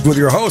show with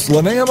your host,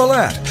 Linnea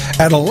Millette,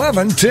 at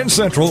 11:10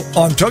 Central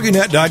on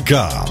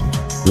TogiNet.com.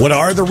 What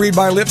are the Read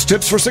My Lips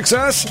Tips for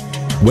Success?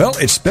 Well,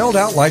 it's spelled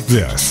out like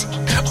this.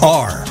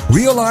 R,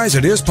 realize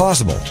it is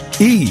possible.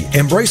 E,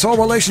 embrace all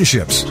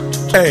relationships.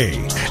 A,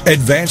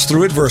 advance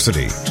through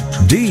adversity.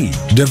 D,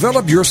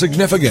 develop your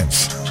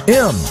significance.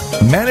 M,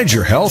 manage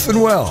your health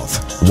and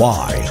wealth.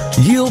 Y,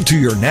 yield to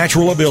your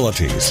natural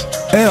abilities.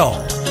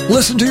 L,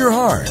 listen to your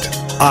heart.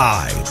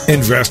 I,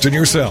 invest in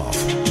yourself.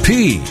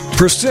 P,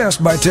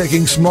 persist by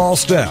taking small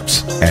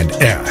steps. And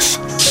S,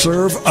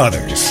 serve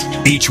others.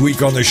 Each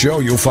week on the show,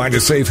 you'll find a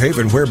safe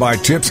haven whereby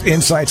tips,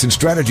 insights, and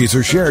strategies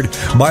are shared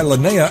by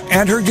Linnea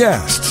and her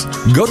guests.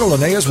 Go to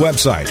Linnea's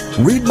website,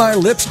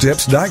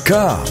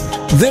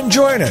 readmylipstips.com. Then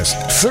join us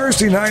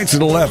Thursday nights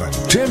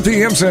at 10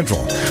 p.m.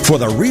 Central for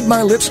the Read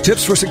My Lips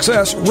Tips for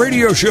Success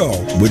radio show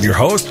with your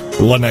host,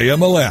 Linnea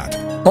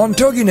Millette. on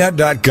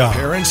TogiNet.com.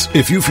 Parents,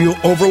 if you feel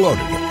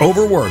overloaded,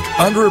 overworked,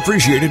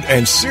 underappreciated,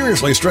 and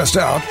seriously stressed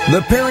out,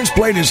 The Parents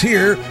Plate is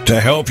here to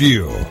help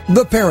you.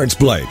 The Parents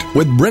Plate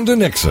with Brenda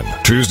Nixon.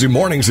 Tuesday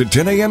mornings at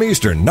 10 a.m.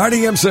 Eastern, 9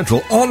 a.m.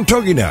 Central on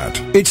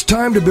TogiNet. It's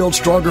time to build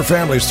stronger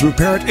families through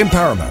parent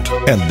empowerment,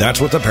 and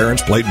that's what The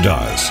Parents Plate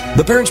does.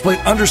 The Parents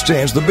Plate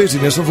understands the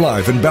busyness of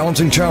life and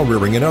balancing child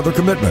rearing and other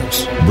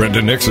commitments.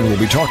 Brenda Nixon will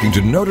be talking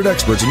to noted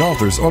experts and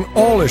authors on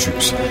all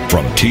issues,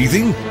 from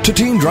teething to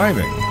teen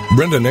driving.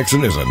 Brenda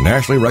Nixon is a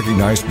nationally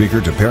recognized speaker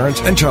to parents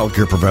and child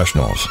care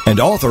professionals and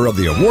author of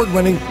the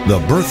award-winning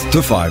The Birth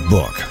to 5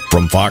 book.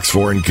 From Fox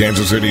 4 in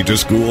Kansas City to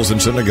schools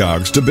and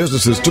synagogues to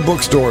businesses to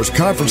bookstores,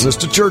 conferences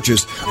to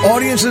churches,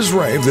 audiences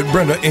rave that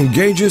Brenda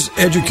engages,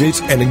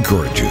 educates, and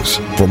encourages.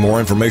 For more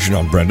information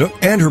on Brenda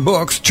and her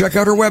books, check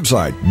out her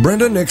website,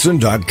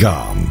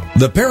 BrendaNixon.com.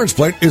 The Parents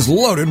Plate is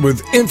loaded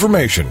with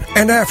information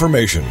and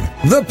affirmation.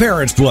 The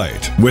Parents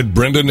Plate with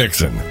Brenda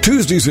Nixon.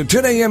 Tuesdays at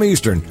 10 a.m.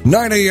 Eastern,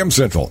 9 a.m.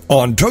 Central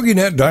on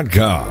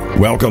TogiNet.com.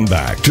 Welcome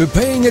back to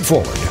Paying It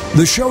Forward,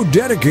 the show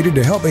dedicated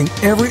to helping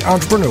every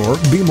entrepreneur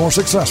be more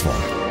successful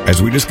as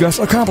we discuss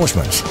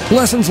accomplishments,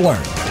 lessons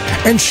learned,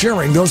 and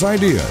sharing those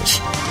ideas.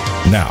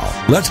 Now,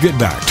 let's get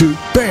back to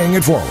Paying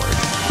It Forward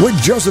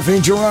with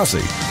Josephine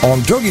Girassi on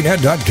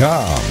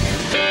TogiNet.com.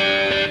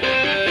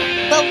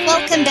 Well,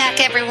 welcome back,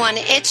 everyone.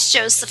 It's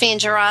Josephine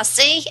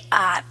Girassi,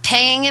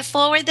 Paying It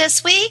Forward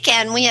this week,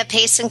 and we have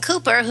Payson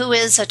Cooper, who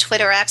is a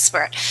Twitter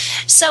expert.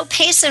 So,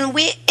 Payson,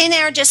 in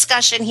our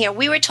discussion here,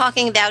 we were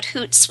talking about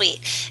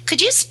Hootsuite.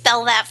 Could you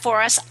spell that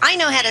for us? I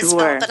know how to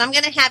spell it, but I'm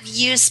going to have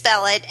you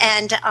spell it,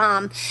 and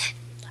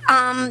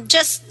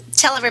just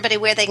tell everybody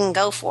where they can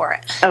go for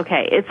it.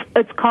 Okay,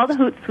 it's called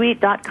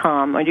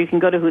Hootsuite.com, or you can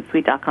go to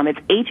Hootsuite.com. It's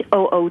Hoot,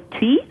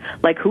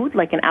 like hoot,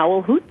 like an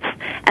owl hoots,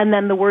 and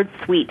then the word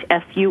suite,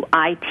 Suite.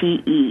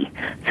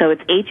 So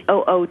it's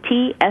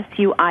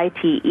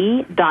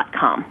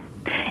HootSuite.com.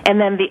 And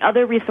then the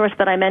other resource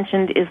that I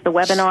mentioned is the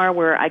webinar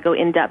where I go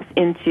in-depth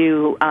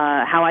into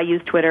how I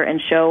use Twitter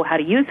and show how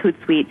to use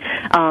Hootsuite,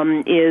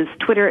 is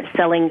Twitter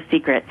Selling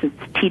Secrets. It's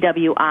TWITTER,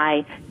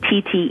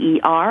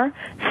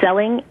 Selling,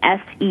 SELLING,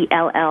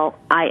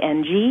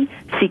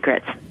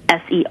 Secrets,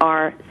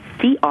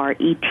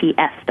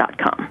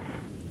 SERCRETS.com.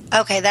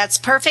 Okay, that's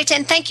perfect.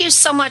 And thank you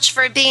so much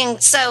for being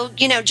so,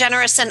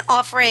 generous and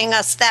offering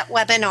us that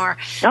webinar,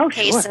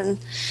 Payson.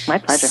 Sure. My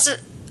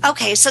pleasure.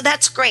 So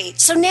that's great.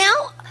 So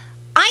now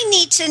I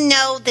need to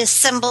know the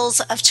symbols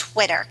of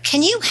Twitter.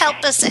 Can you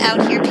help us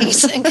out here,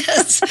 Payson?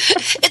 Because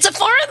it's a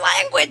foreign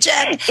language,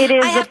 and it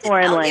is a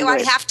foreign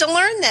language. I have to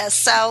learn this.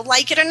 So,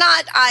 like it or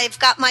not, I've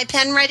got my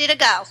pen ready to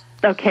go.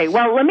 Okay,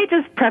 well, let me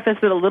just preface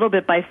it a little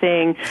bit by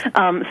saying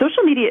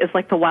social media is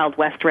like the Wild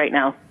West right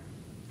now.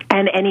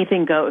 And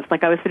anything goes.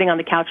 Like I was sitting on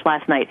the couch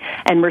last night,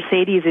 and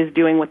Mercedes is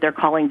doing what they're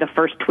calling the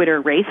first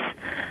Twitter race.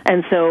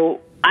 And so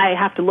I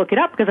have to look it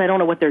up because I don't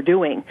know what they're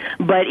doing.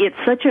 But it's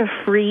such a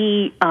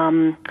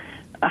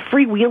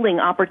freewheeling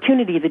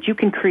opportunity that you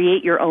can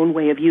create your own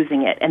way of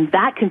using it. And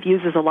that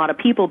confuses a lot of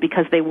people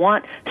because they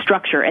want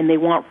structure and they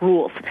want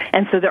rules.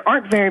 And so there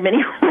aren't very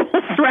many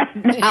rules right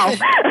now.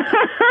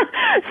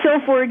 So,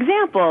 for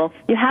example,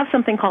 you have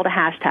something called a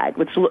hashtag,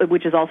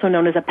 which is also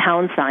known as a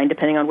pound sign,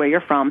 depending on where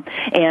you're from.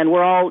 And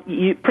we're all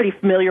pretty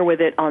familiar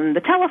with it on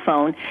the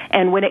telephone.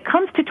 And when it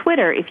comes to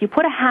Twitter, if you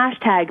put a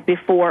hashtag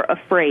before a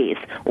phrase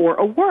or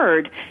a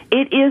word,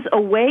 it is a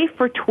way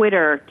for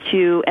Twitter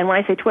to, and when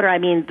I say Twitter, I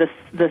mean the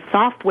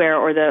software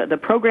or the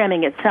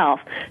programming itself,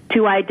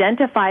 to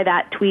identify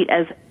that tweet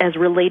as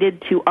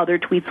related to other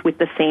tweets with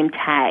the same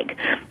tag.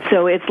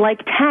 So it's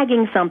like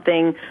tagging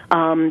something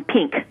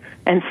pink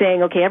and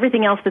saying, okay,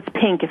 everything else that's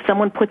pink, if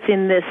someone puts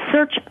in this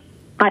search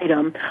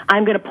item,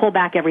 I'm going to pull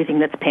back everything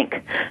that's pink.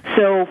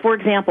 So, for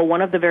example,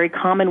 one of the very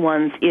common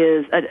ones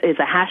is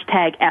a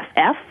hashtag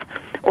FF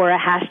or a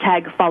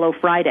hashtag Follow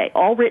Friday,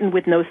 all written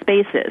with no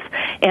spaces.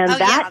 And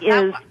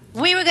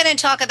we were going to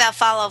talk about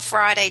Follow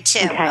Friday,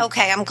 too.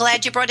 Okay, I'm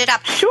glad you brought it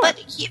up. Sure.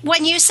 But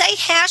when you say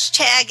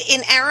hashtag,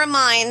 in our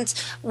minds,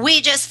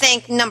 we just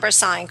think number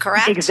sign,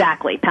 correct?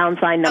 Exactly. Pound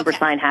sign, number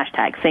sign,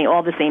 hashtag, saying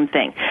all the same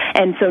thing.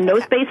 And so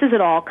no spaces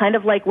at all, kind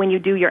of like when you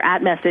do your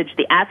 @ message,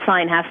 the @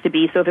 sign has to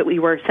be, so if we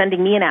were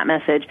sending me an @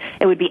 message,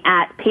 it would be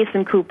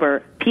 @Payson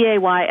Cooper,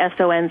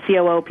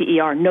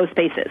 PAYSONCOOPER, no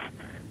spaces.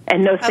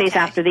 And no space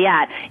after the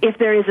 @ If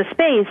there is a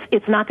space,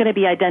 it's not going to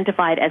be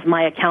identified as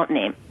my account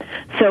name.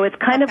 So it's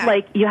kind of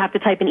like you have to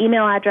type an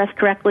email address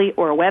correctly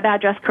or a web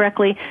address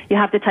correctly. You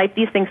have to type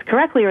these things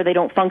correctly or they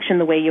don't function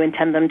the way you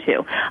intend them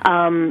to.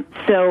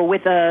 So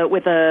with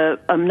a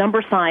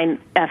number sign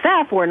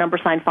FF or a number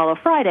sign Follow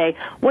Friday,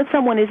 what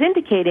someone is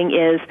indicating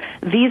is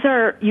these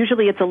are,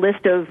 usually it's a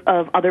list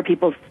of other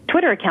people's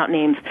Twitter account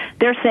names.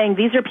 They're saying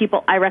these are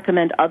people I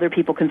recommend other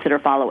people consider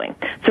following.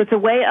 So it's a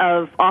way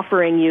of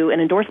offering you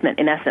an endorsement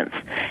in essence.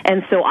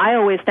 And so I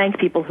always thank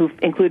people who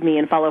include me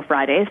in Follow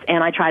Fridays,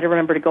 and I try to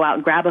remember to go out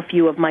and grab a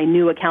few of my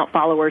new account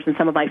followers and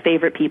some of my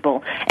favorite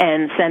people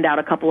and send out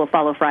a couple of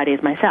Follow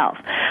Fridays myself.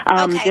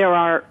 There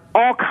are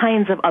all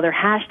kinds of other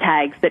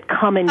hashtags that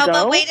come and go.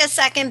 But wait a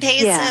second,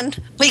 Payson. Yeah.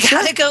 We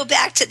got to go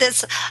back to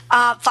this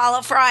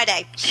Follow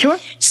Friday. Sure.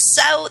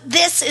 So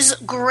this is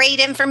great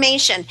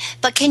information,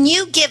 but can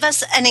you give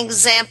us an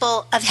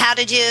example of how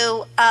to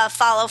do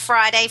Follow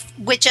Friday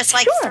with just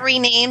like 3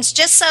 names,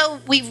 just so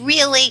we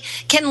really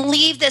can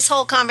leave this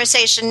whole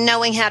conversation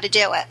knowing how to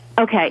do it?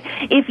 Okay.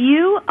 If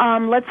you,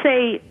 let's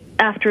say,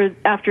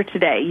 after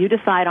today, you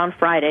decide on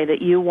Friday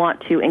that you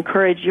want to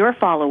encourage your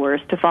followers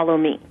to follow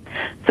me.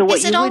 So what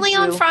is it only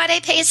on Friday,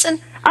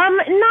 Payson?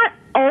 Not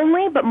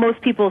only, but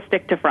most people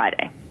stick to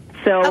Friday.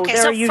 So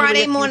there are usually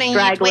Friday morning,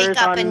 stragglers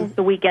wake up on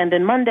the weekend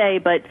and Monday,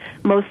 but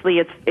mostly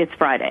it's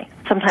Friday.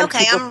 Sometimes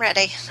I'm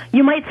ready.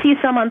 You might see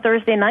some on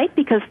Thursday night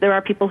because there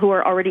are people who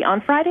are already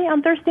on Friday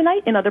on Thursday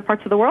night in other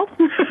parts of the world.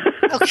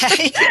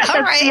 Okay,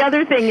 all right. The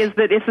other thing is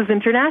that this is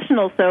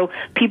international, so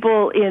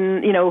people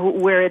in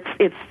where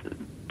it's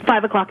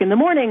 5 o'clock in the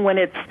morning when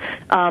it's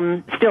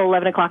still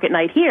 11 o'clock at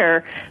night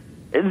here,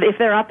 if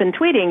they're up and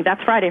tweeting,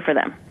 that's Friday for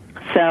them.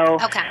 So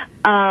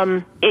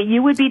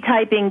you would be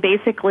typing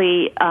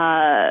basically, these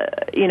are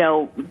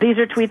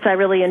tweets I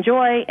really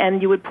enjoy,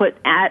 and you would put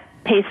at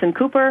Payson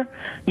Cooper.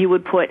 You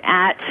would put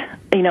at,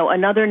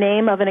 another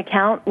name of an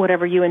account,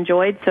 whatever you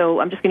enjoyed.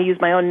 So I'm just going to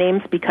use my own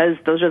names because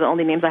those are the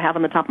only names I have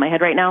on the top of my head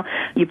right now.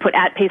 You put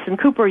at Payson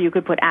Cooper. You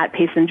could put at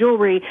Payson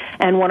Jewelry.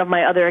 And one of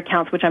my other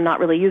accounts, which I'm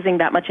not really using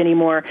that much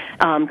anymore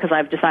because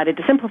I've decided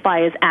to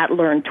simplify, is at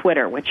Learn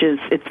Twitter, which is,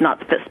 it's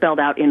not spelled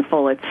out in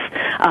full. It's,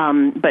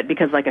 but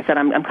because, like I said,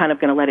 I'm kind of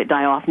going to let it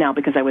die off now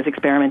because I was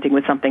experimenting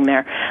with something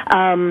there.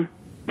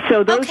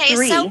 So those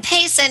three. So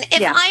Payson,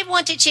 if I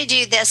wanted to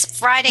do this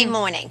Friday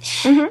morning,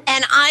 and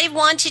I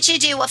wanted to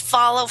do a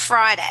Follow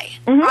Friday,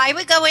 I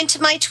would go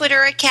into my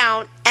Twitter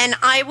account and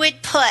I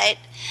would put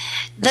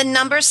the #,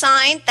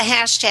 the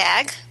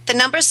hashtag, the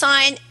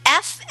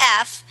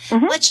 #FF.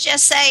 Let's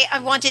just say I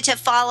wanted to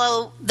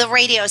follow the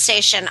radio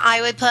station. I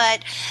would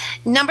put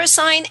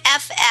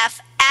 #FF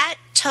at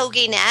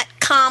TogiNet,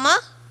 comma.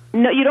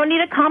 No, you don't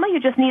need a comma. You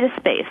just need a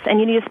space,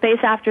 and you need a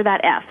space after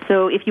that F.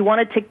 So if you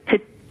wanted to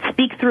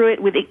speak through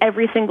it with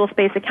every single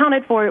space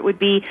accounted for, it would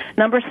be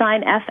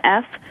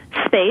 #FF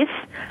space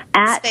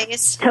at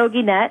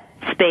TogiNet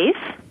space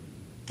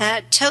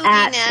at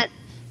TogiNet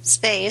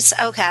space.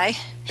 Okay.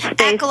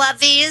 At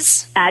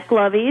Glovies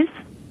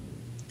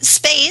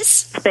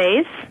space,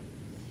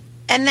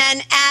 and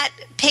then at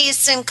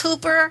Payson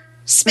Cooper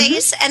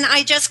space, and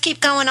I just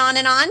keep going on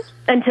and on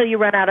until you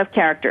run out of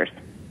characters.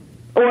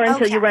 Or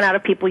until you run out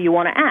of people you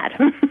want to add.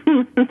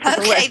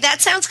 Okay, that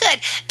sounds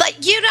good. But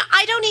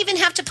I don't even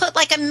have to put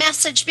like a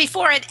message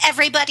before it.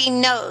 Everybody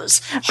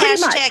knows.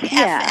 Hashtag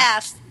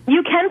FF.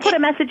 You can put a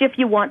message if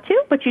you want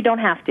to, but you don't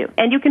have to.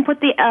 And you can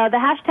put the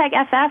hashtag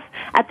FF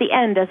at the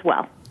end as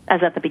well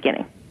as at the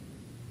beginning.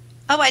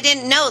 Oh, I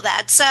didn't know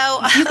that. So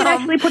you can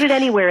actually put it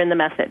anywhere in the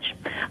message.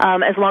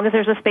 As long as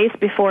there's a space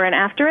before and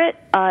after it,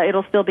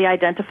 it'll still be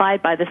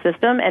identified by the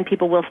system, and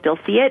people will still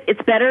see it.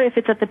 It's better if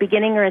it's at the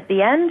beginning or at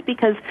the end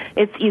because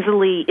it's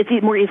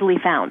more easily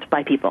found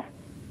by people.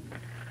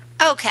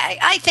 Okay,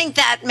 I think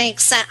that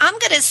makes sense. I'm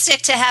going to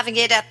stick to having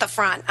it at the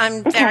front.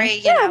 I'm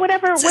very,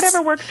 whatever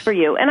works for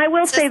you. And I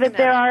will say that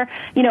there are,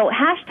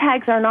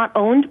 hashtags are not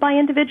owned by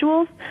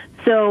individuals.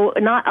 So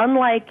not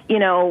unlike, a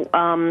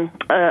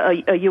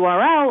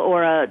URL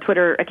or a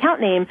Twitter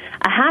account name,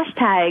 a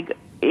hashtag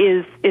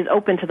is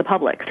open to the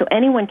public. So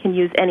anyone can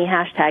use any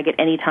hashtag at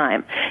any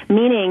time.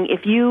 Meaning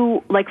if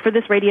you, like for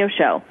this radio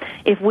show,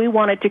 if we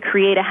wanted to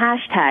create a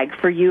hashtag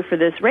for you for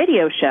this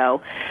radio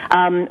show,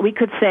 we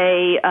could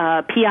say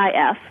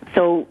PIF,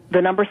 so the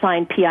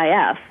 #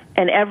 PIF,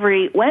 and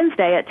every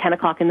Wednesday at 10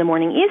 o'clock in the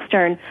morning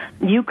Eastern,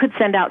 you could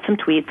send out some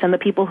tweets, and the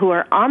people who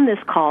are on this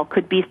call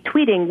could be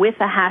tweeting with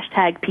the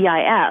hashtag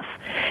PIF.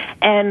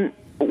 And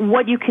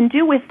what you can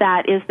do with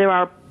that is there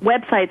are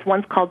websites,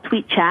 one's called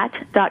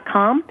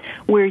tweetchat.com,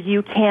 where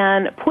you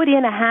can put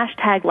in a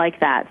hashtag like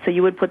that. So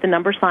you would put the #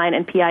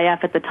 and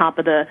PIF at the top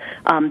of the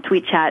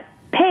tweet chat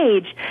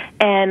page,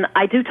 and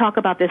I do talk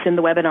about this in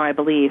the webinar, I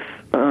believe.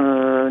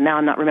 Now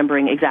I'm not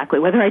remembering exactly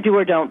whether I do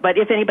or don't, but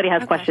if anybody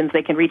has questions,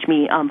 they can reach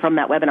me from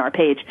that webinar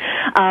page.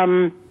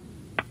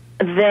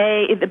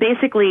 It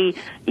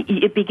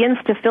begins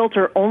to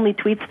filter only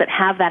tweets that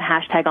have that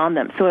hashtag on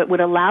them. So it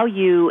would allow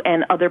you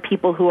and other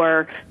people who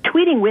are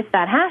tweeting with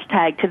that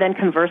hashtag to then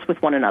converse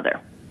with one another.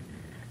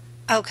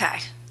 Okay.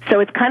 So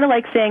it's kind of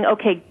like saying,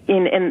 okay,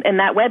 in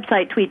that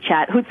website, Tweet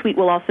Chat, Hootsuite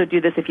will also do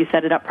this if you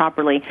set it up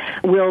properly,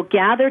 will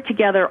gather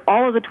together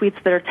all of the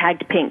tweets that are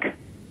tagged pink.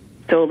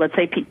 So let's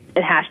say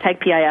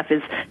hashtag PIF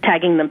is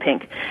tagging them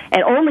pink,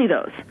 and only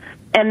those.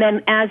 And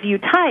then as you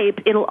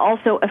type, it'll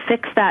also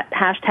affix that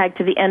hashtag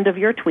to the end of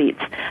your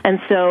tweets. And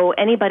so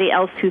anybody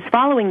else who's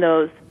following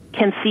those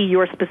can see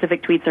your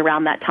specific tweets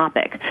around that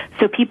topic.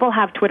 So people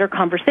have Twitter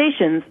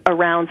conversations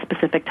around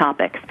specific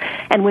topics.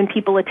 And when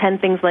people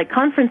attend things like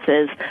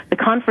conferences, the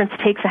conference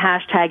takes a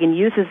hashtag and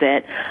uses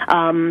it,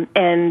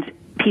 and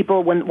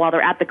people, while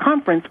they're at the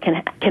conference,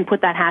 can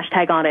put that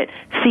hashtag on it,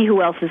 see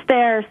who else is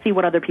there, see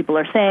what other people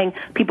are saying.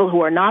 People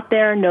who are not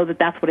there know that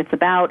that's what it's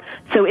about.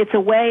 So it's a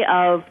way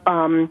of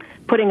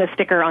putting a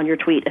sticker on your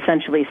tweet,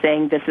 essentially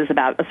saying this is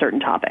about a certain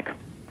topic.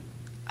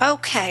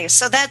 Okay,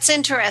 so that's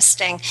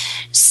interesting.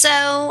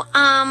 So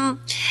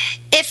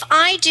if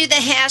I do the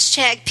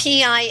hashtag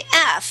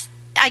PIF,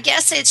 I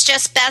guess it's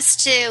just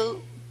best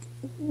to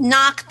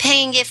knock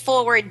paying it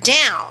forward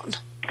down.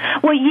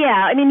 Well, yeah.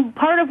 I mean,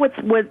 part of what's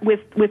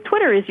with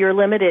Twitter is you're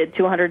limited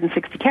to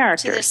 160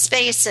 characters. To the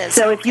spaces.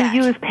 So if you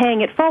use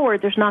paying it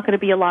forward, there's not going to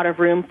be a lot of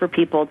room for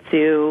people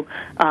to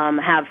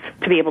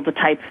be able to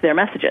type their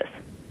messages.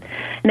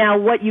 Now,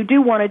 what you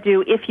do want to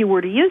do if you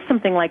were to use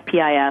something like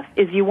PIF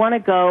is you want to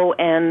go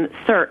and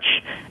search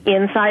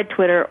inside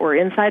Twitter or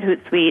inside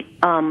Hootsuite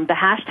the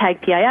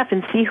hashtag PIF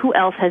and see who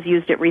else has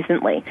used it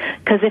recently.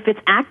 Because if it's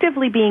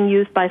actively being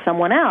used by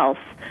someone else,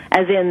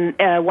 as in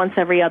once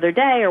every other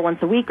day or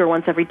once a week or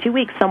once every 2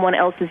 weeks, someone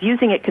else is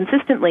using it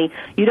consistently,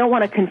 you don't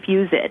want to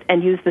confuse it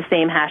and use the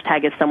same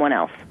hashtag as someone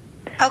else.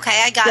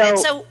 Okay, I got it.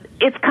 So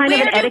it's kind of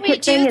an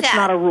etiquette thing. It's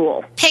not a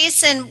rule.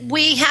 Payson,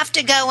 we have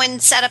to go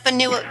and set up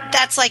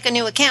that's like a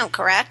new account,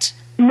 correct?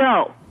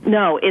 No,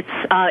 it's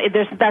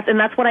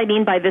that's what I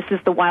mean by this is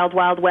the wild,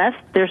 wild west.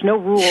 There's no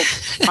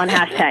rules on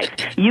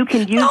hashtags. You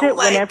can use it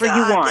whenever you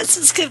want. This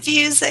is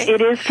confusing.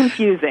 It is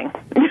confusing.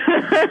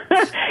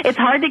 It's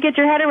hard to get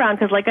your head around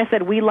because, like I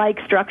said, we like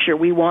structure.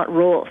 We want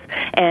rules,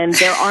 and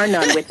there are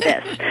none with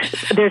this.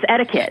 There's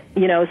etiquette,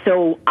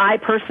 so I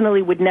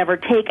personally would never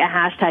take a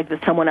hashtag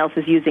that someone else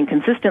is using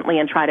consistently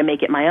and try to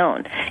make it my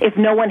own. If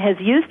no one has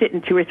used it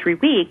in 2 or 3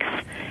 weeks,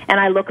 and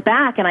I look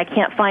back and I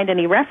can't find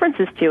any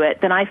references to it,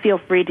 then I feel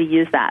free to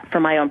use that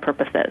for my own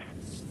purposes.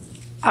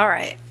 All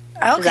right.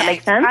 Okay. Does that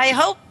make sense?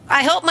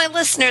 I hope my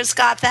listeners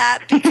got that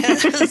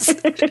because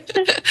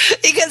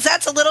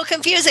that's a little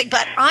confusing.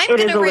 But I'm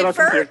going to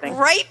revert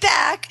right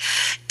back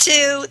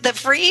to the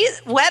free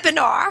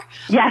webinar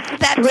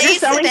that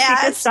Payson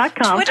has,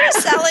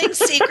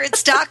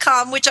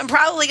 TwitterSellingSecrets.com, which I'm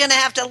probably going to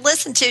have to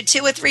listen to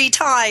 2 or 3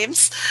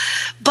 times.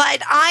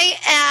 But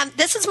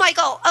this is my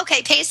goal.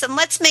 Okay, Payson,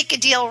 let's make a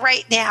deal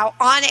right now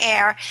on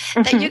air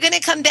that you're going to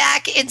come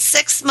back in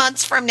 6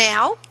 months from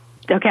now.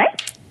 Okay.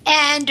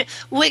 And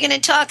we're going to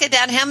talk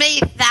about how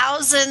many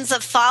thousands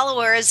of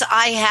followers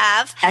I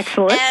have.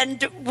 Excellent.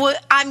 And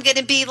I'm going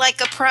to be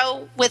like a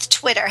pro with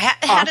Twitter.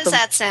 How does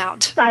that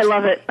sound? I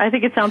love it. I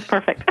think it sounds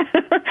perfect.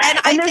 And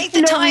I think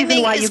the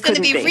timing is going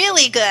to be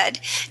really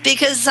good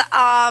because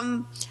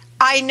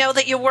I know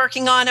that you're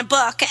working on a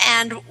book,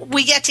 and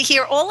we get to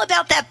hear all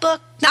about that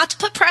book. Not to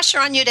put pressure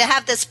on you to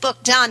have this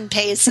book done,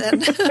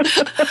 Payson,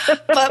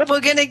 but we're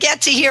going to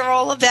get to hear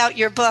all about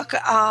your book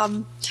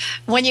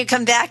when you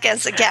come back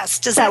as a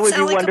guest. Does that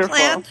sound like wonderful. A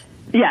plan?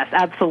 Yes,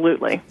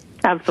 absolutely.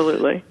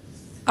 Absolutely.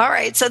 All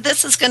right, so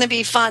this is going to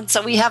be fun.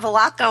 So we have a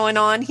lot going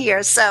on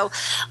here. So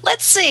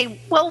let's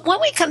see. Well, when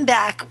we come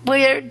back,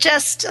 we're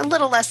just a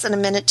little less than a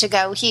minute to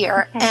go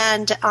here,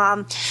 and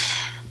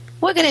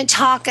we're going to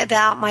talk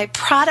about my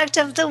product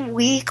of the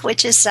week,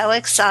 which is so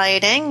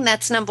exciting.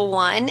 That's number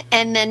 1.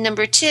 And then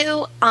number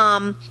 2,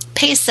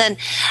 Payson,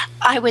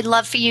 I would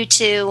love for you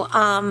to,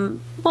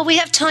 we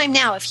have time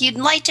now. If you'd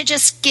like to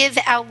just give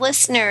our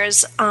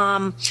listeners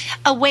a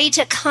way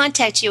to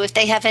contact you if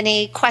they have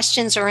any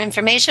questions or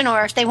information,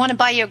 or if they want to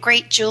buy your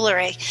great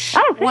jewelry.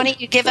 Why don't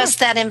you give us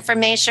that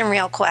information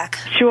real quick?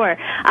 Sure.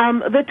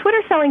 The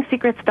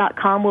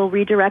TwitterSellingSecrets.com will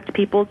redirect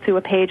people to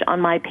a page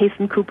on my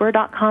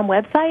PaysonCooper.com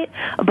website,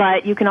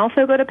 but you can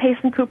also go to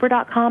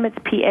PaysonCooper.com. It's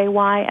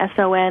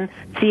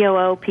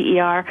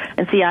PaysonCooper.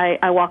 And see,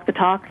 I walk the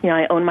talk.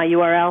 I own my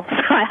URL, so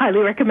I highly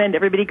recommend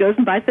everybody goes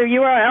and buys their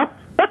URL.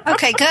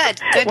 Okay,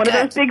 good. One of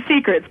those big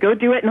secrets. Go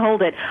do it and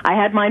hold it. I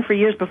had mine for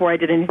years before I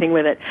did anything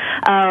with it.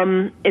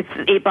 It's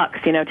 $8,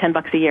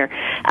 $10 a year.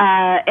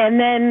 And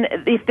then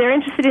if they're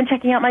interested in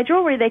checking out my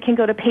jewelry, they can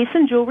go to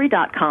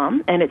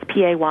PaysonJewelry.com, and it's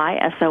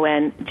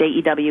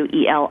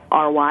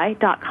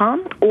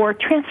PaysonJewelry.com, or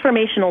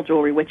Transformational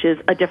Jewelry, which is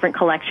a different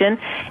collection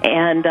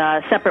and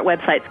separate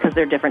websites because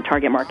they're different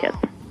target markets.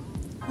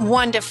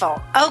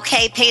 Wonderful.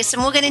 Okay,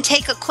 Payson, we're going to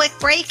take a quick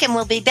break, and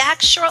we'll be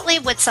back shortly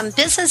with some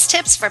business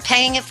tips for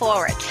paying it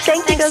forward.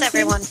 Thanks,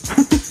 everyone.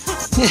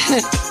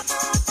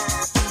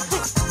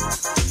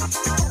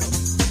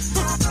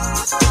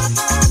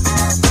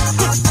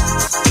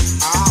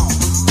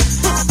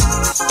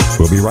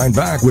 We'll be right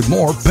back with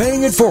more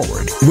Paying It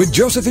Forward with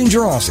Josephine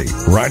Girassi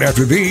right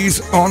after these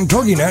on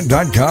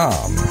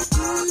TogiNet.com.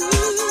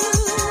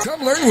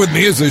 Come learn Learn with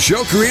Me is a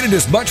show created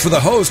as much for the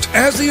host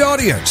as the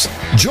audience.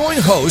 Join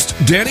host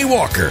Danny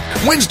Walker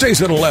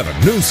Wednesdays at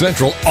 11, noon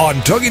Central on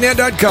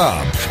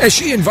TogiNet.com as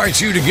she invites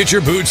you to get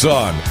your boots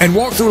on and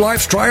walk through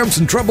life's triumphs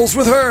and troubles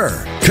with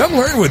her. Come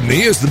Learn with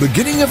Me is the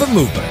beginning of a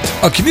movement,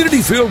 a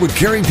community filled with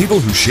caring people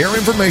who share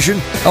information,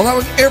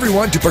 allowing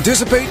everyone to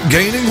participate,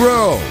 gain, and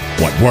grow.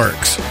 What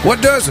works?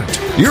 What doesn't?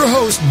 Your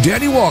host,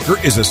 Danny Walker,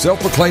 is a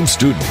self-proclaimed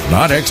student,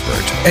 not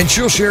expert, and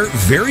she'll share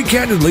very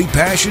candidly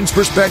passions,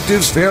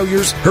 perspectives,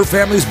 failures, her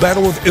family's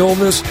battle with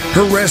illness,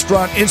 her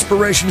restaurant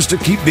inspirations to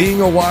keep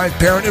being a wife,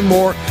 parent, and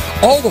more,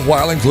 all the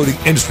while including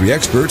industry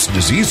experts,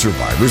 disease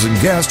survivors, and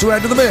guests to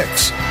add to the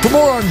mix. For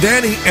more on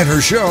Danny and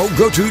her show,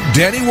 go to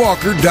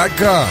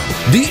DannyWalker.com,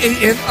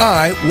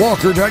 DANI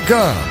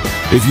Walker.com.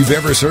 If you've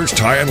ever searched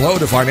high and low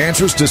to find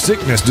answers to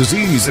sickness,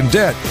 disease, and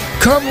debt,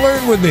 come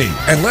learn with me,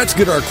 and let's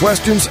get our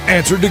questions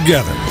answered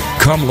together.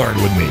 Come Learn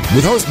with Me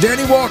with host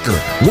Danny Walker,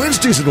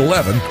 Wednesdays at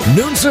 11,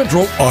 noon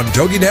Central on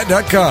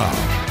TogiNet.com.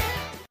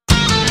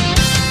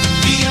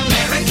 The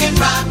American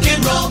Rock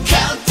and Roll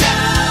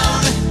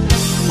Countdown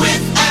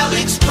with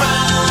Alex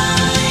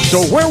Price.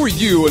 So where were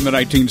you in the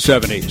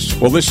 1970s?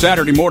 Well, this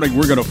Saturday morning,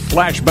 we're going to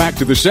flash back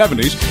to the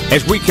 70s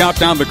as we count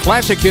down the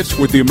classic hits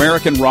with the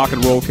American Rock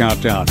and Roll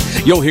Countdown.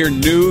 You'll hear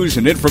news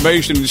and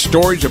information and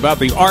stories about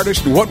the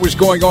artist and what was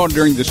going on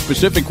during the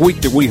specific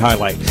week that we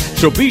highlight.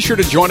 So be sure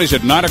to join us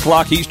at 9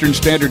 o'clock Eastern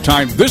Standard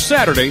Time this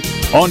Saturday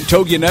on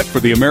TogiNet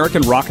for the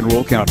American Rock and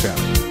Roll Countdown.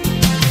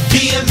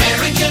 The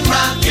American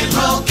Rock and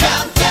Roll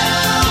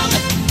Countdown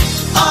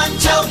on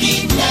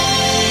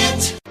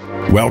TogiNet.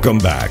 Welcome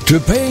back to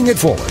Paying It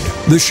Forward,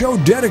 the show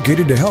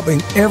dedicated to helping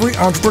every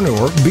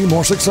entrepreneur be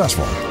more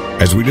successful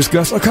as we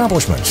discuss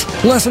accomplishments,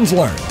 lessons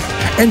learned,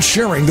 and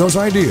sharing those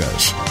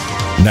ideas.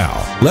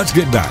 Now, let's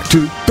get back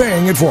to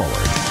Paying It Forward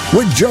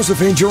with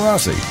Josephine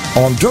Girassi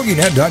on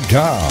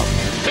TogiNet.com.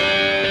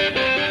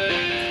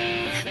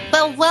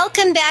 Well,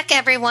 welcome back,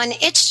 everyone.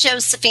 It's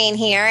Josephine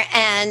here,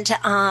 and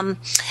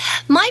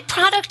my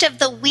product of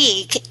the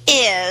week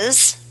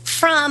is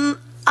from,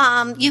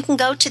 you can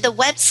go to the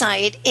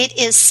website. It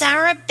is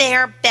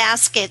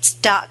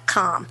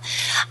sarahbearbaskets.com.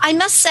 I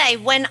must say,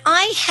 when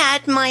I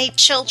had my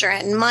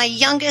children, my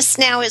youngest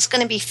now is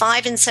going to be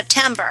 5 in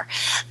September,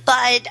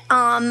 but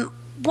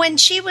when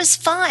she was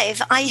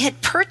 5, I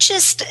had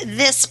purchased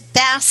this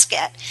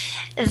basket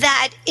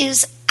that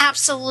is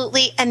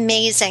absolutely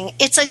amazing.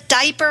 It's a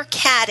diaper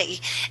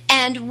caddy,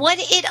 and what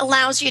it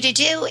allows you to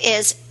do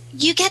is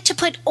you get to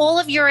put all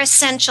of your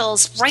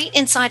essentials right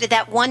inside of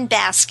that one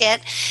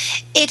basket.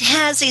 It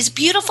has these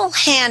beautiful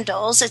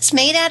handles. It's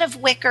made out of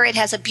wicker. It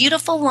has a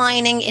beautiful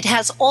lining. It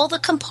has all the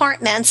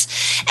compartments,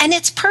 and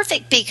it's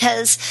perfect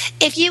because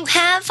if you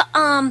have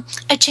a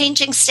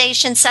changing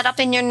station set up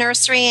in your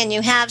nursery and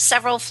you have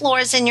several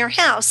floors in your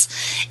house,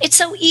 it's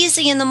so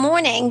easy in the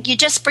morning. You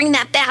just bring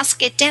that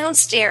basket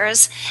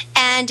downstairs,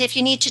 and if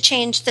you need to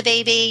change the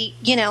baby,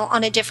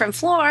 on a different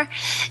floor,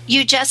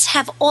 you just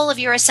have all of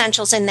your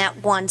essentials in that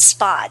one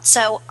spot.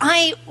 So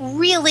I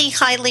really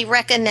highly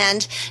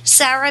recommend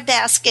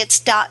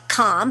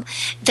sarahbaskets.com.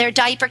 Their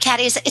diaper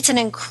caddies. It's an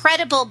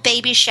incredible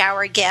baby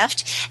shower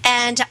gift,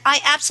 and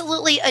I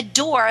absolutely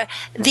adore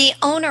the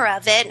owner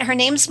of it. Her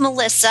name's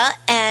Melissa,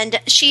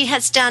 and she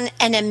has done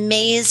an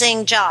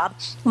amazing job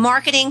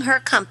marketing her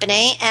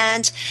company,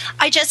 and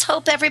I just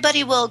hope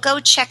everybody will go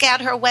check out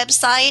her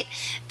website,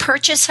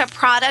 purchase her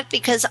product,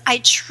 because I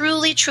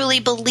truly, truly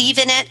believe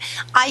in it.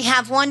 I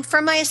have one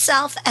for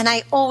myself, and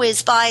I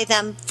always buy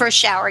them for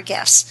shower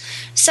gifts.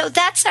 So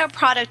that's our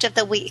product of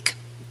the week.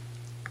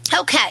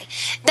 Okay,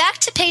 back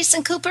to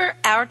Payson Cooper,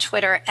 our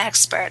Twitter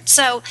expert.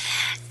 So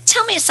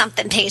tell me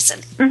something,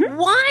 Payson. Mm-hmm.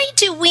 Why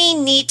do we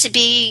need to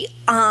be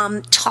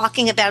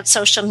talking about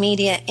social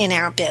media in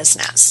our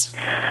business?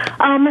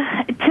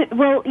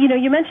 Well,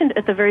 you mentioned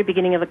at the very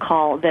beginning of the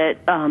call that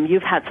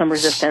you've had some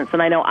resistance,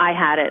 and I know I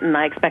had it, and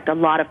I expect a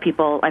lot of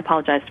people. I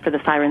apologize for the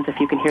sirens if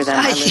you can hear them.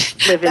 I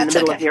live in the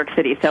middle of New York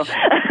City, so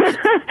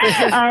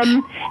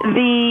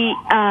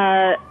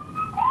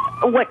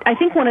what I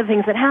think one of the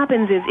things that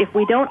happens is if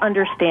we don't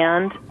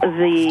understand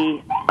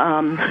the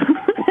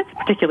it's a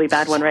particularly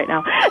bad one right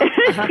now.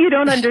 If you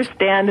don't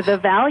understand the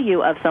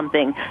value of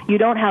something, you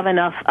don't have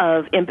enough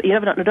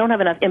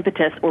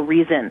impetus or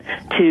reason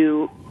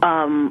to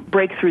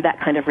break through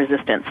that kind of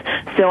resistance.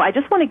 So I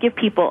just want to give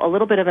people a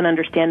little bit of an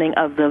understanding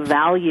of the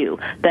value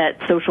that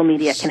social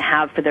media can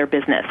have for their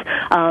business.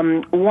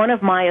 One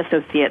of my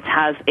associates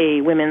has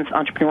a women's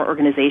entrepreneur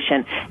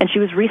organization, and she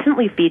was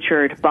recently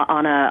featured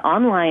on an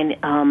online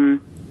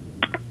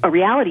a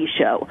reality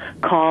show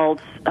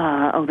called,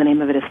 the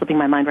name of it is slipping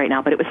my mind right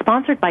now, but it was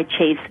sponsored by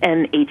Chase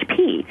and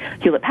HP,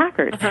 Hewlett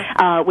Packard,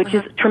 which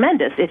is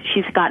tremendous.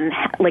 She's gotten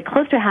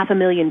close to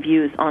 500,000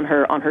 views on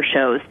her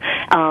shows,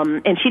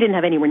 and she didn't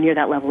have anywhere near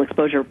that level of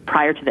exposure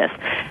prior to this.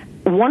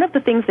 One of the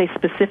things they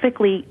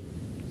specifically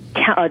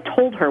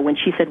told her when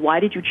she said,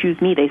 "Why did you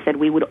choose me?" They said,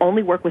 "We would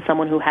only work with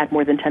someone who had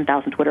more than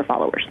 10,000 Twitter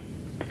followers."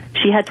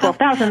 She had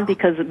 12,000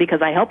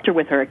 because I helped her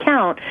with her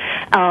account,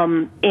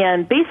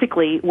 and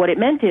basically what it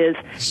meant is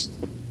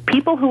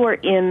people who are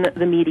in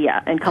the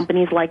media and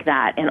companies like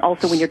that, and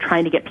also when you're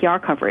trying to get PR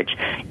coverage,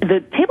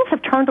 the tables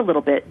have turned a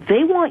little bit.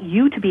 They want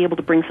you to be able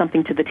to bring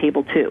something to the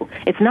table, too.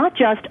 It's not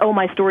just, oh,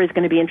 my story is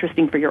going to be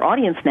interesting for your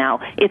audience now.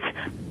 It's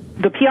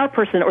the PR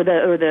person or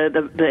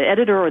the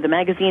editor or the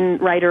magazine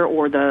writer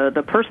or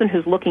the person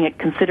who's looking at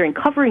considering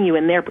covering you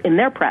in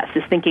their press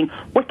is thinking,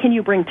 what can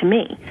you bring to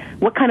me?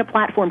 What kind of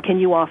platform can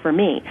you offer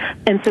me?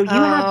 And so you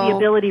have the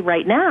ability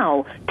right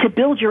now to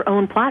build your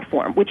own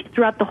platform, which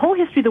throughout the whole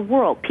history of the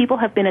world, people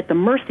have been at the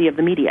mercy of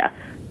the media.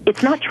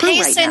 It's not true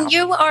Payson, right now.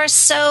 you are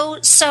so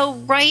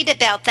right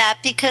about that,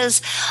 because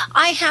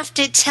I have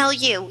to tell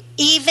you,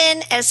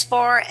 even as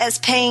far as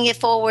Paying It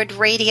Forward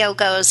radio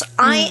goes,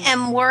 I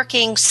am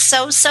working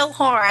so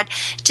hard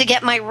to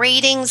get my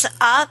ratings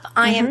up.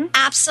 I am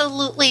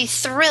absolutely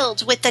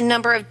thrilled with the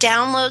number of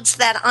downloads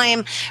that I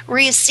am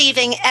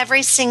receiving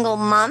every single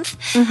month.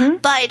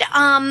 But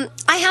I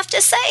have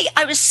to say,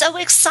 I was so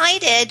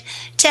excited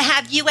to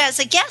have you as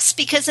a guest,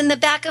 because in the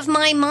back of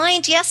my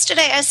mind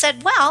yesterday, I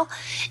said, well,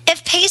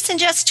 if Payson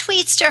just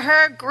tweets to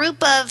her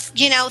group of,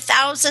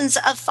 thousands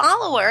of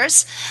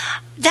followers,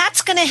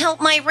 that's going to help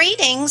my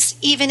ratings,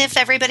 even if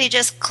everybody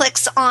just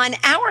clicks on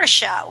our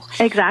show.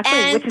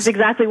 Exactly, which is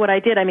exactly what I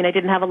did. I mean, I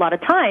didn't have a lot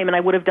of time, and I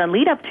would have done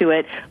lead up to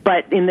it,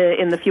 but in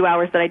the few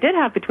hours that I did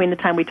have between the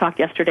time we talked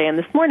yesterday and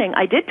this morning,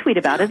 I did tweet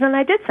about it, and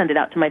I did send it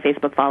out to my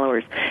Facebook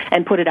followers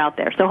and put it out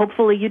there. So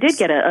hopefully you did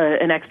get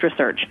an extra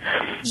search.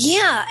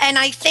 Yeah, and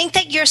I think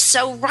that you're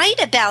so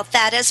right about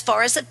that as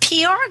far as the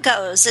PR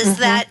goes, is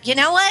that, you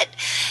know what?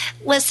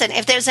 Listen,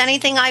 if there's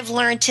anything I've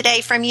learned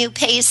today from you,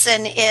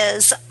 Payson,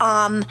 is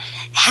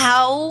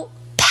how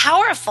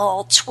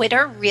powerful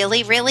Twitter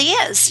really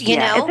is, you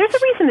know? There's a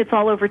reason it's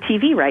all over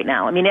TV right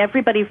now. I mean,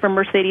 everybody from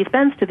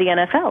Mercedes-Benz to the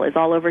NFL is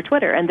all over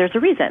Twitter, and there's a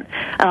reason.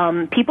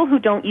 People who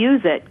don't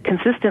use it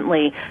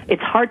consistently,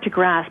 it's hard to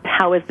grasp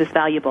how is this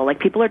valuable. Like,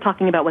 people are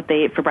talking about what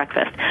they ate for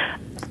breakfast.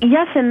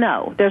 Yes and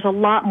no. There's a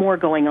lot more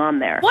going on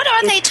there. What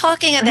are they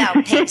talking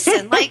about,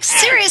 Payson? Like,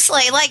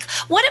 seriously,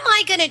 what am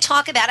I going to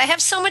talk about? I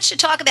have so much to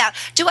talk about.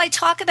 Do I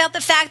talk about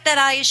the fact that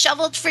I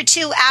shoveled for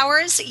 2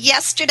 hours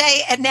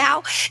yesterday and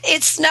now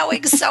it's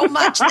snowing so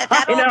much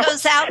that all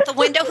goes out the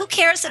window? Who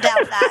cares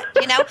about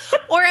that,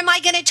 Or am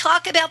I going to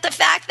talk about the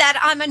fact that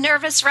I'm a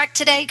nervous wreck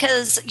today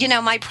because,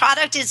 my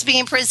product is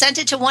being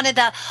presented to one of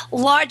the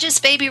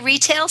largest baby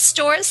retail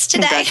stores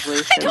today?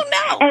 I don't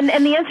know.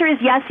 And the answer is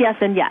yes,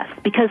 and yes,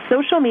 because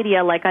social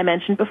media, like I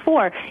mentioned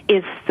before,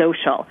 is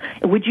social.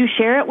 Would you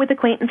share it with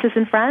acquaintances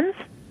and friends?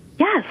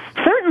 Yes,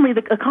 certainly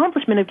the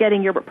accomplishment of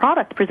getting your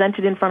product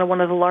presented in front of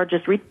one of the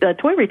largest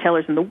toy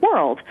retailers in the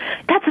world,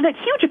 that's a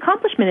huge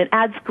accomplishment. It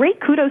adds great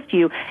kudos to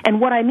you.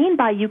 And what I mean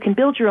by you can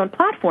build your own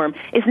platform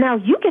is now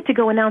you get to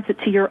go announce it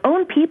to your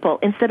own people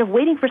instead of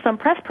waiting for some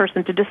press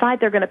person to decide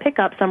they're going to pick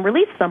up some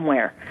release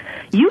somewhere.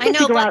 You get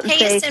to go out and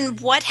say, Payson,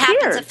 what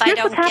happens if I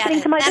don't get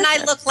it? Then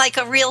I look like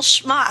a real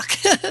schmuck.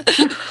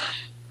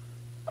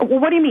 Well,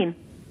 what do you mean?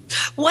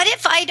 What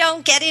if I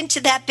don't get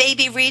into that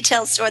baby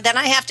retail store? Then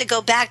I have to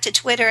go back to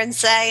Twitter and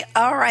say,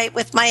 all right,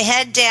 with my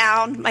head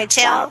down, my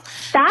tail.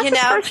 Well, that's a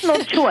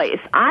personal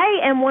choice. I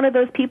am one of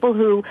those people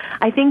who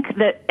I think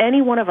that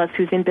any one of us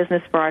who's in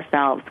business for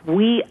ourselves,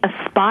 we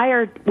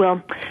aspire,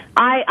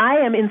 I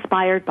am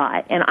inspired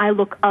by and I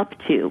look up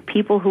to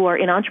people who are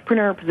in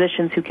entrepreneurial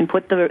positions who can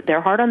put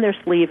their heart on their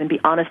sleeve and be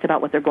honest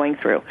about what they're going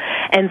through.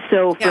 And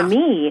so for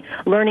me,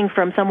 learning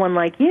from someone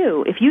like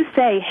you, if you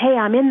say, hey,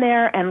 I'm in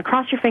there and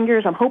cross your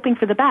fingers, I'm hoping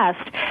for the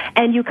best,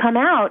 and you come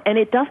out and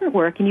it doesn't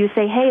work, and you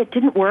say, hey, it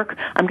didn't work,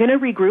 I'm going to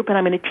regroup and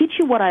I'm going to teach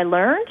you what I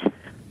learned.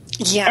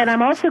 Yeah. And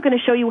I'm also going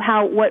to show you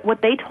how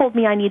what they told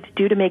me I need to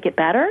do to make it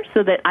better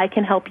so that I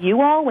can help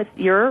you all with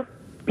your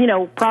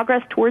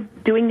progress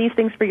toward doing these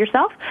things for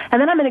yourself. And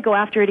then I'm going to go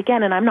after it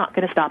again, and I'm not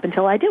going to stop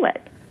until I do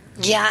it.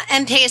 Yeah,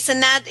 and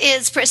Payson, that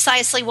is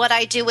precisely what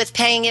I do with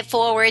Paying It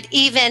Forward.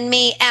 Even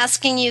me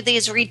asking you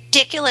these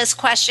ridiculous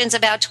questions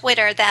about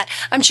Twitter that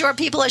I'm sure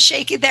people are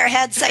shaking their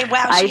heads, say,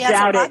 wow, she has a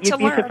lot to learn. I doubt it. You'd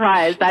be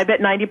surprised. I bet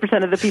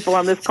 90% of the people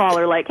on this call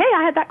are like, hey,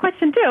 I had that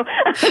question too.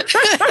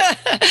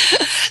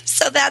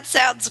 So that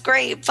sounds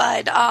great.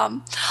 But,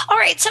 all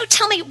right, so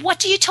tell me, what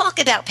do you talk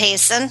about,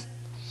 Payson?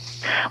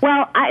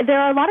 Well, there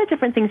are a lot of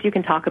different things you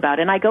can talk about,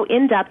 and I go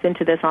in-depth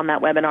into this on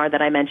that webinar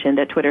that I mentioned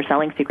at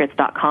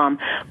twittersellingsecrets.com.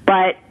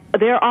 But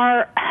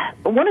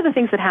one of the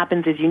things that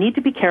happens is you need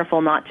to be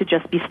careful not to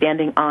just be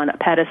standing on a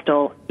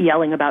pedestal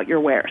yelling about your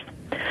wares.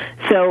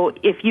 So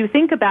if you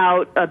think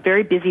about a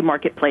very busy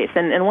marketplace,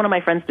 and one of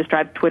my friends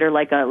described Twitter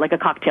like a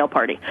cocktail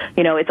party.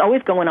 It's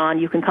always going on.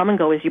 You can come and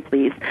go as you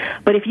please.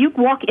 But if you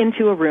walk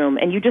into a room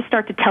and you just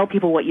start to tell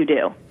people what you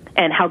do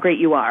and how great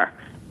you are,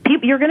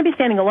 you're going to be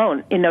standing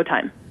alone in no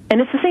time. And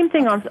it's the same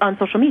thing on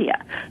social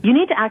media. You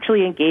need to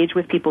actually engage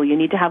with people. You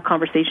need to have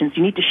conversations.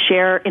 You need to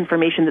share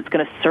information that's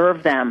going to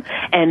serve them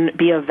and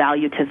be of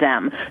value to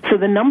them. So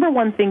the number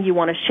one thing you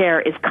want to share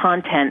is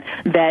content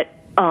that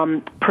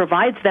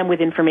provides them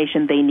with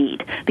information they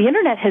need. The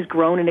internet has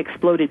grown and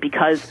exploded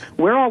because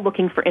we're all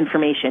looking for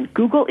information.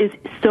 Google is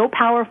so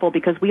powerful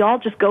because we all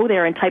just go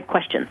there and type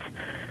questions.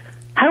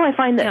 How do I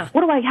find this? Yeah.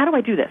 How do I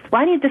do this? Well,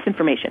 I need this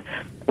information.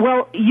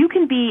 Well, you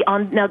can be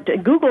on, now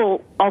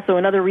Google, also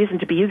another reason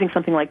to be using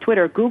something like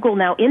Twitter, Google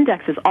now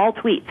indexes all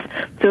tweets.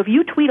 So if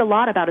you tweet a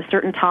lot about a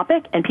certain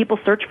topic and people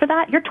search for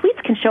that, your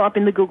tweets can show up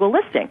in the Google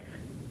listing,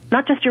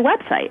 not just your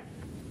website.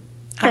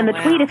 And the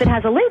tweet, if it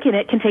has a link in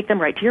it, can take them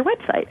right to your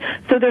website.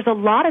 So there's a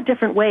lot of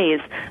different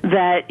ways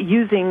that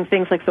using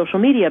things like social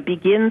media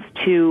begins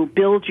to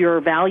build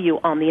your value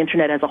on the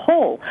Internet as a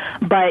whole.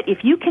 But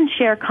if you can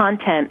share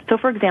content, so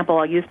for example,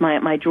 I'll use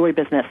my jewelry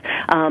business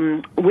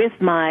with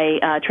my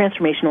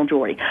transformational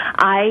jewelry.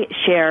 I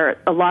share,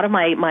 a lot of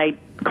my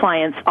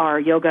clients are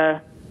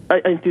yoga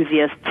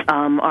enthusiasts,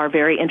 are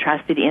very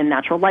interested in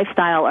natural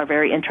lifestyle, are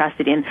very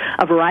interested in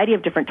a variety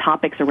of different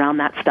topics around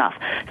that stuff.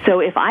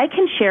 So if I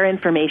can share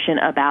information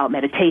about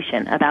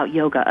meditation, about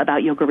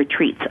yoga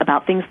retreats,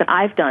 about things that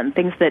I've done,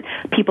 things that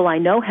people I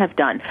know have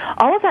done,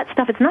 all of that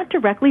stuff, it's not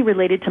directly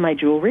related to my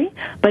jewelry,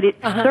 but it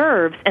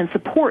serves and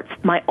supports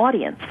my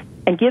audience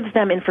and gives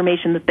them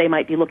information that they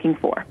might be looking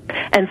for.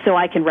 And so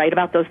I can write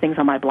about those things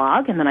on my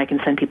blog, and then I can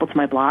send people to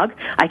my blog.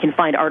 I can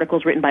find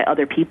articles written by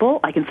other people.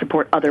 I can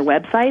support other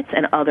websites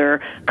and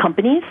other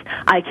companies.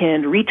 I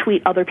can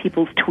retweet other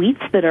people's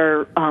tweets that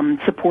are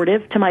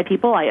supportive to my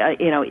people. I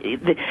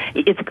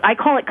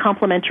call it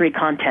complementary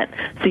content.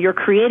 So you're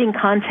creating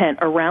content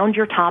around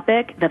your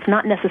topic that's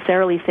not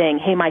necessarily saying,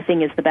 hey, my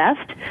thing is the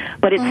best,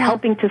 but it's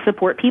helping to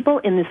support people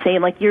in the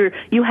same, like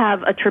you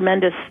have a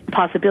tremendous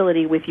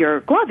possibility with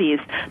your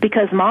glovies,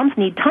 because moms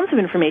need tons of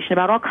information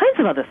about all kinds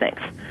of other things.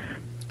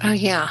 Oh,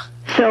 yeah.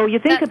 So you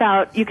think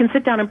about, you can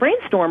sit down and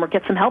brainstorm or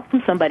get some help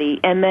from somebody,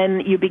 and then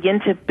you begin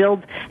to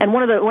build. And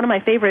one of my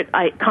favorite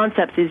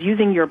concepts is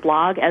using your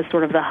blog as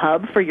sort of the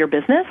hub for your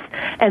business,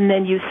 and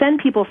then you send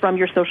people from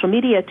your social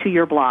media to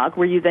your blog,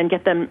 where you then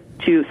get them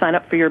to sign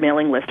up for your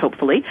mailing list,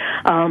 hopefully.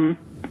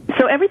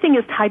 So everything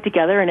is tied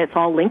together, and it's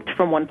all linked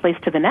from one place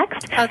to the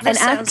next. Oh, and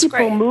as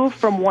people move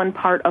from one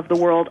part of the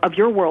world, of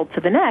your world,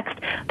 to the next,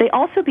 they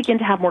also begin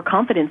to have more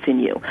confidence in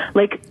you.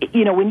 Like,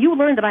 when you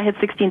learned that I had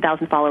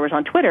 16,000 followers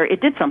on Twitter,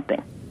 it did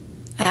something.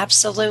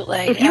 Absolutely.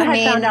 If you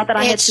had found out that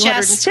I had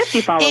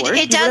 250 followers,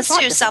 it does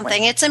do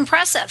something. It's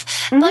impressive.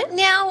 But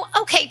now,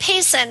 okay,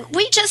 Payson,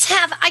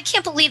 I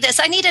can't believe this.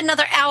 I need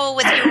another hour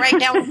with you right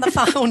now on the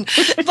phone.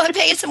 But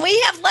Payson,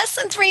 we have less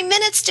than 3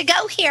 minutes to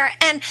go here.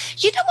 And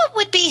you know what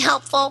would be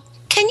helpful?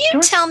 Can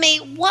you tell me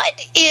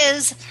what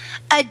is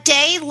a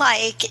day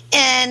like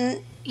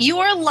in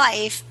your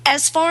life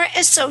as far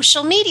as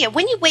social media?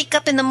 When you wake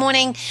up in the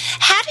morning,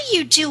 how do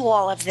you do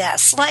all of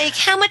this? Like,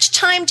 how much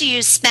time do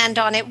you spend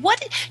on it?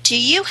 What do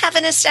you have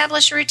an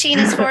established routine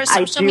as far as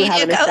social media goes?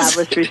 I do have an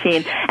established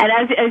routine. And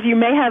as you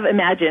may have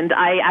imagined,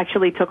 I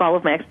actually took all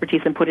of my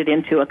expertise and put it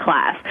into a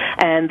class.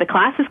 And the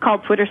class is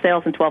called Twitter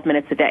Sales in 12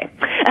 Minutes a Day.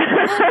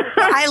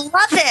 I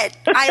love it.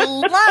 I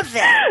love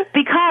it.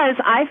 Because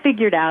I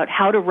figured out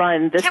how to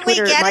run this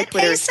Twitter. Can we get my it,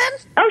 Twitter.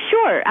 Payson? Oh,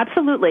 sure.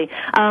 Absolutely.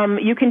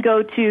 You can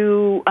go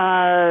to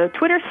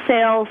Twitter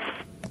Sales.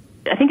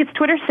 I think it's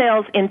Twitter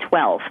Sales in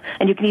 12,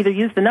 and you can either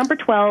use the number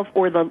 12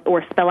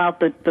 or spell out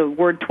the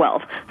word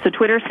 12. So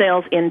Twitter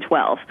Sales in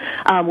 12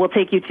 will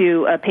take you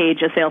to a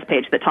sales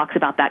page that talks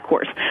about that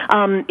course.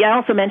 I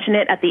also mention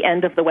it at the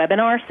end of the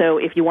webinar. So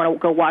if you want to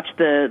go watch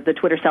the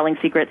Twitter Selling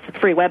Secrets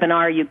free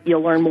webinar,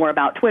 you'll learn more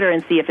about Twitter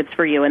and see if it's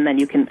for you, and then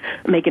you can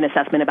make an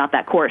assessment about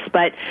that course.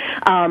 But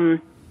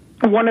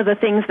one of the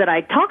things that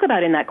I talk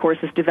about in that course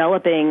is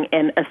developing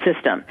a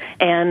system.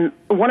 And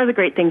one of the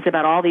great things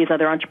about all these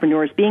other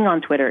entrepreneurs being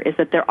on Twitter is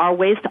that there are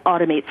ways to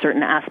automate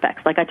certain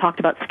aspects. Like I talked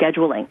about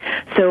scheduling.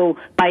 So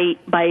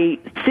by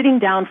sitting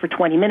down for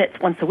 20 minutes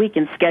once a week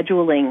and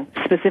scheduling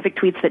specific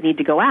tweets that need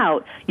to go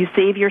out, you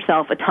save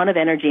yourself a ton of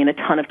energy and a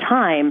ton of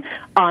time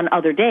on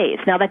other days.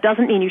 Now, that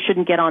doesn't mean you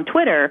shouldn't get on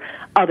Twitter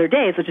other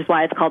days, which is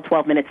why it's called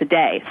 12 minutes a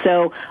day.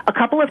 So a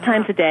couple of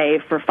times a day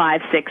for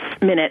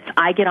 5-6 minutes,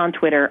 I get on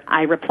Twitter,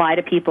 I reply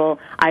to people,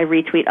 I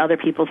retweet other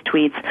people's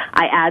tweets,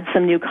 I add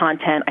some new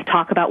content, I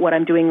talk about what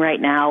I'm doing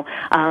right now,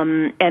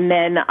 and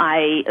then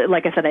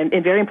like I said,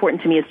 very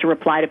important to me is to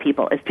reply to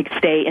people, is to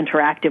stay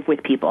interactive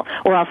with people,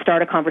 or I'll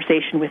start a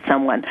conversation with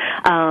someone.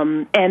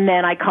 And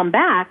then I come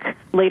back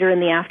later in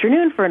the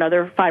afternoon for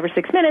another 5 or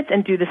 6 minutes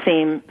and do the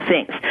same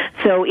things.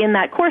 So in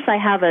that course, I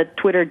have a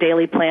Twitter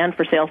daily plan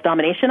for sales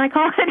domination, I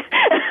call it.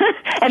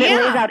 And it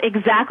lays out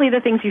exactly the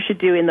things you should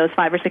do in those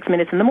 5 or 6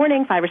 minutes in the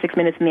morning, 5 or 6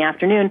 minutes in the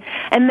afternoon.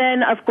 And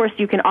then, of course,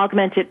 you can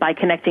augment it by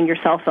connecting your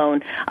cell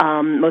phone.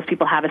 Most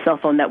people have a cell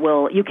phone that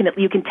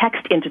you can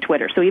text into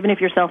Twitter. So even if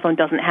your cell phone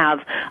doesn't have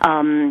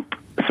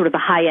sort of the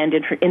high-end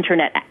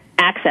internet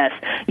access,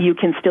 you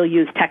can still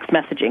use text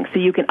messaging. So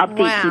you can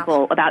update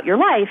people about your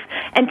life.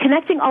 And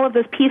connecting all of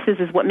those pieces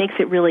is what makes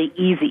it really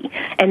easy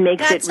and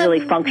makes it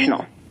really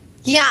functional.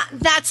 Yeah,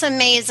 that's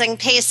amazing,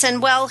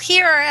 Payson. Well,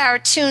 here are our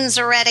tunes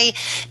already.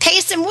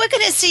 Payson, we're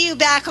going to see you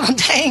back on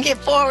Paying It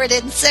Forward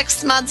in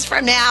 6 months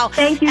from now.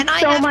 Thank you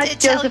so much,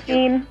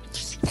 Josephine.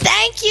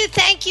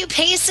 Thank you,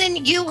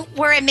 Payson. You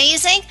were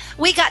amazing.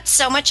 We got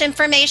so much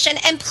information.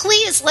 And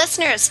please,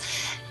 listeners,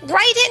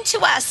 write into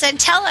us and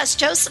tell us,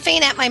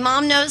 Josephine at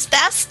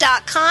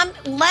mymomknowsbest.com.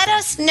 Let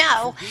us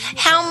know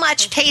how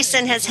much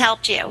Payson has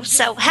helped you.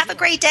 So have a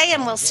great day,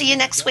 and we'll see you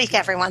next week,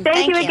 everyone.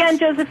 Thank you again,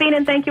 Josephine,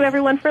 and thank you,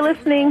 everyone, for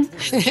listening.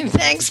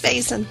 Thanks,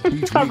 Payson. Each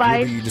week Bye-bye.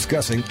 we'll be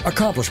discussing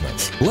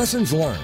accomplishments, lessons learned,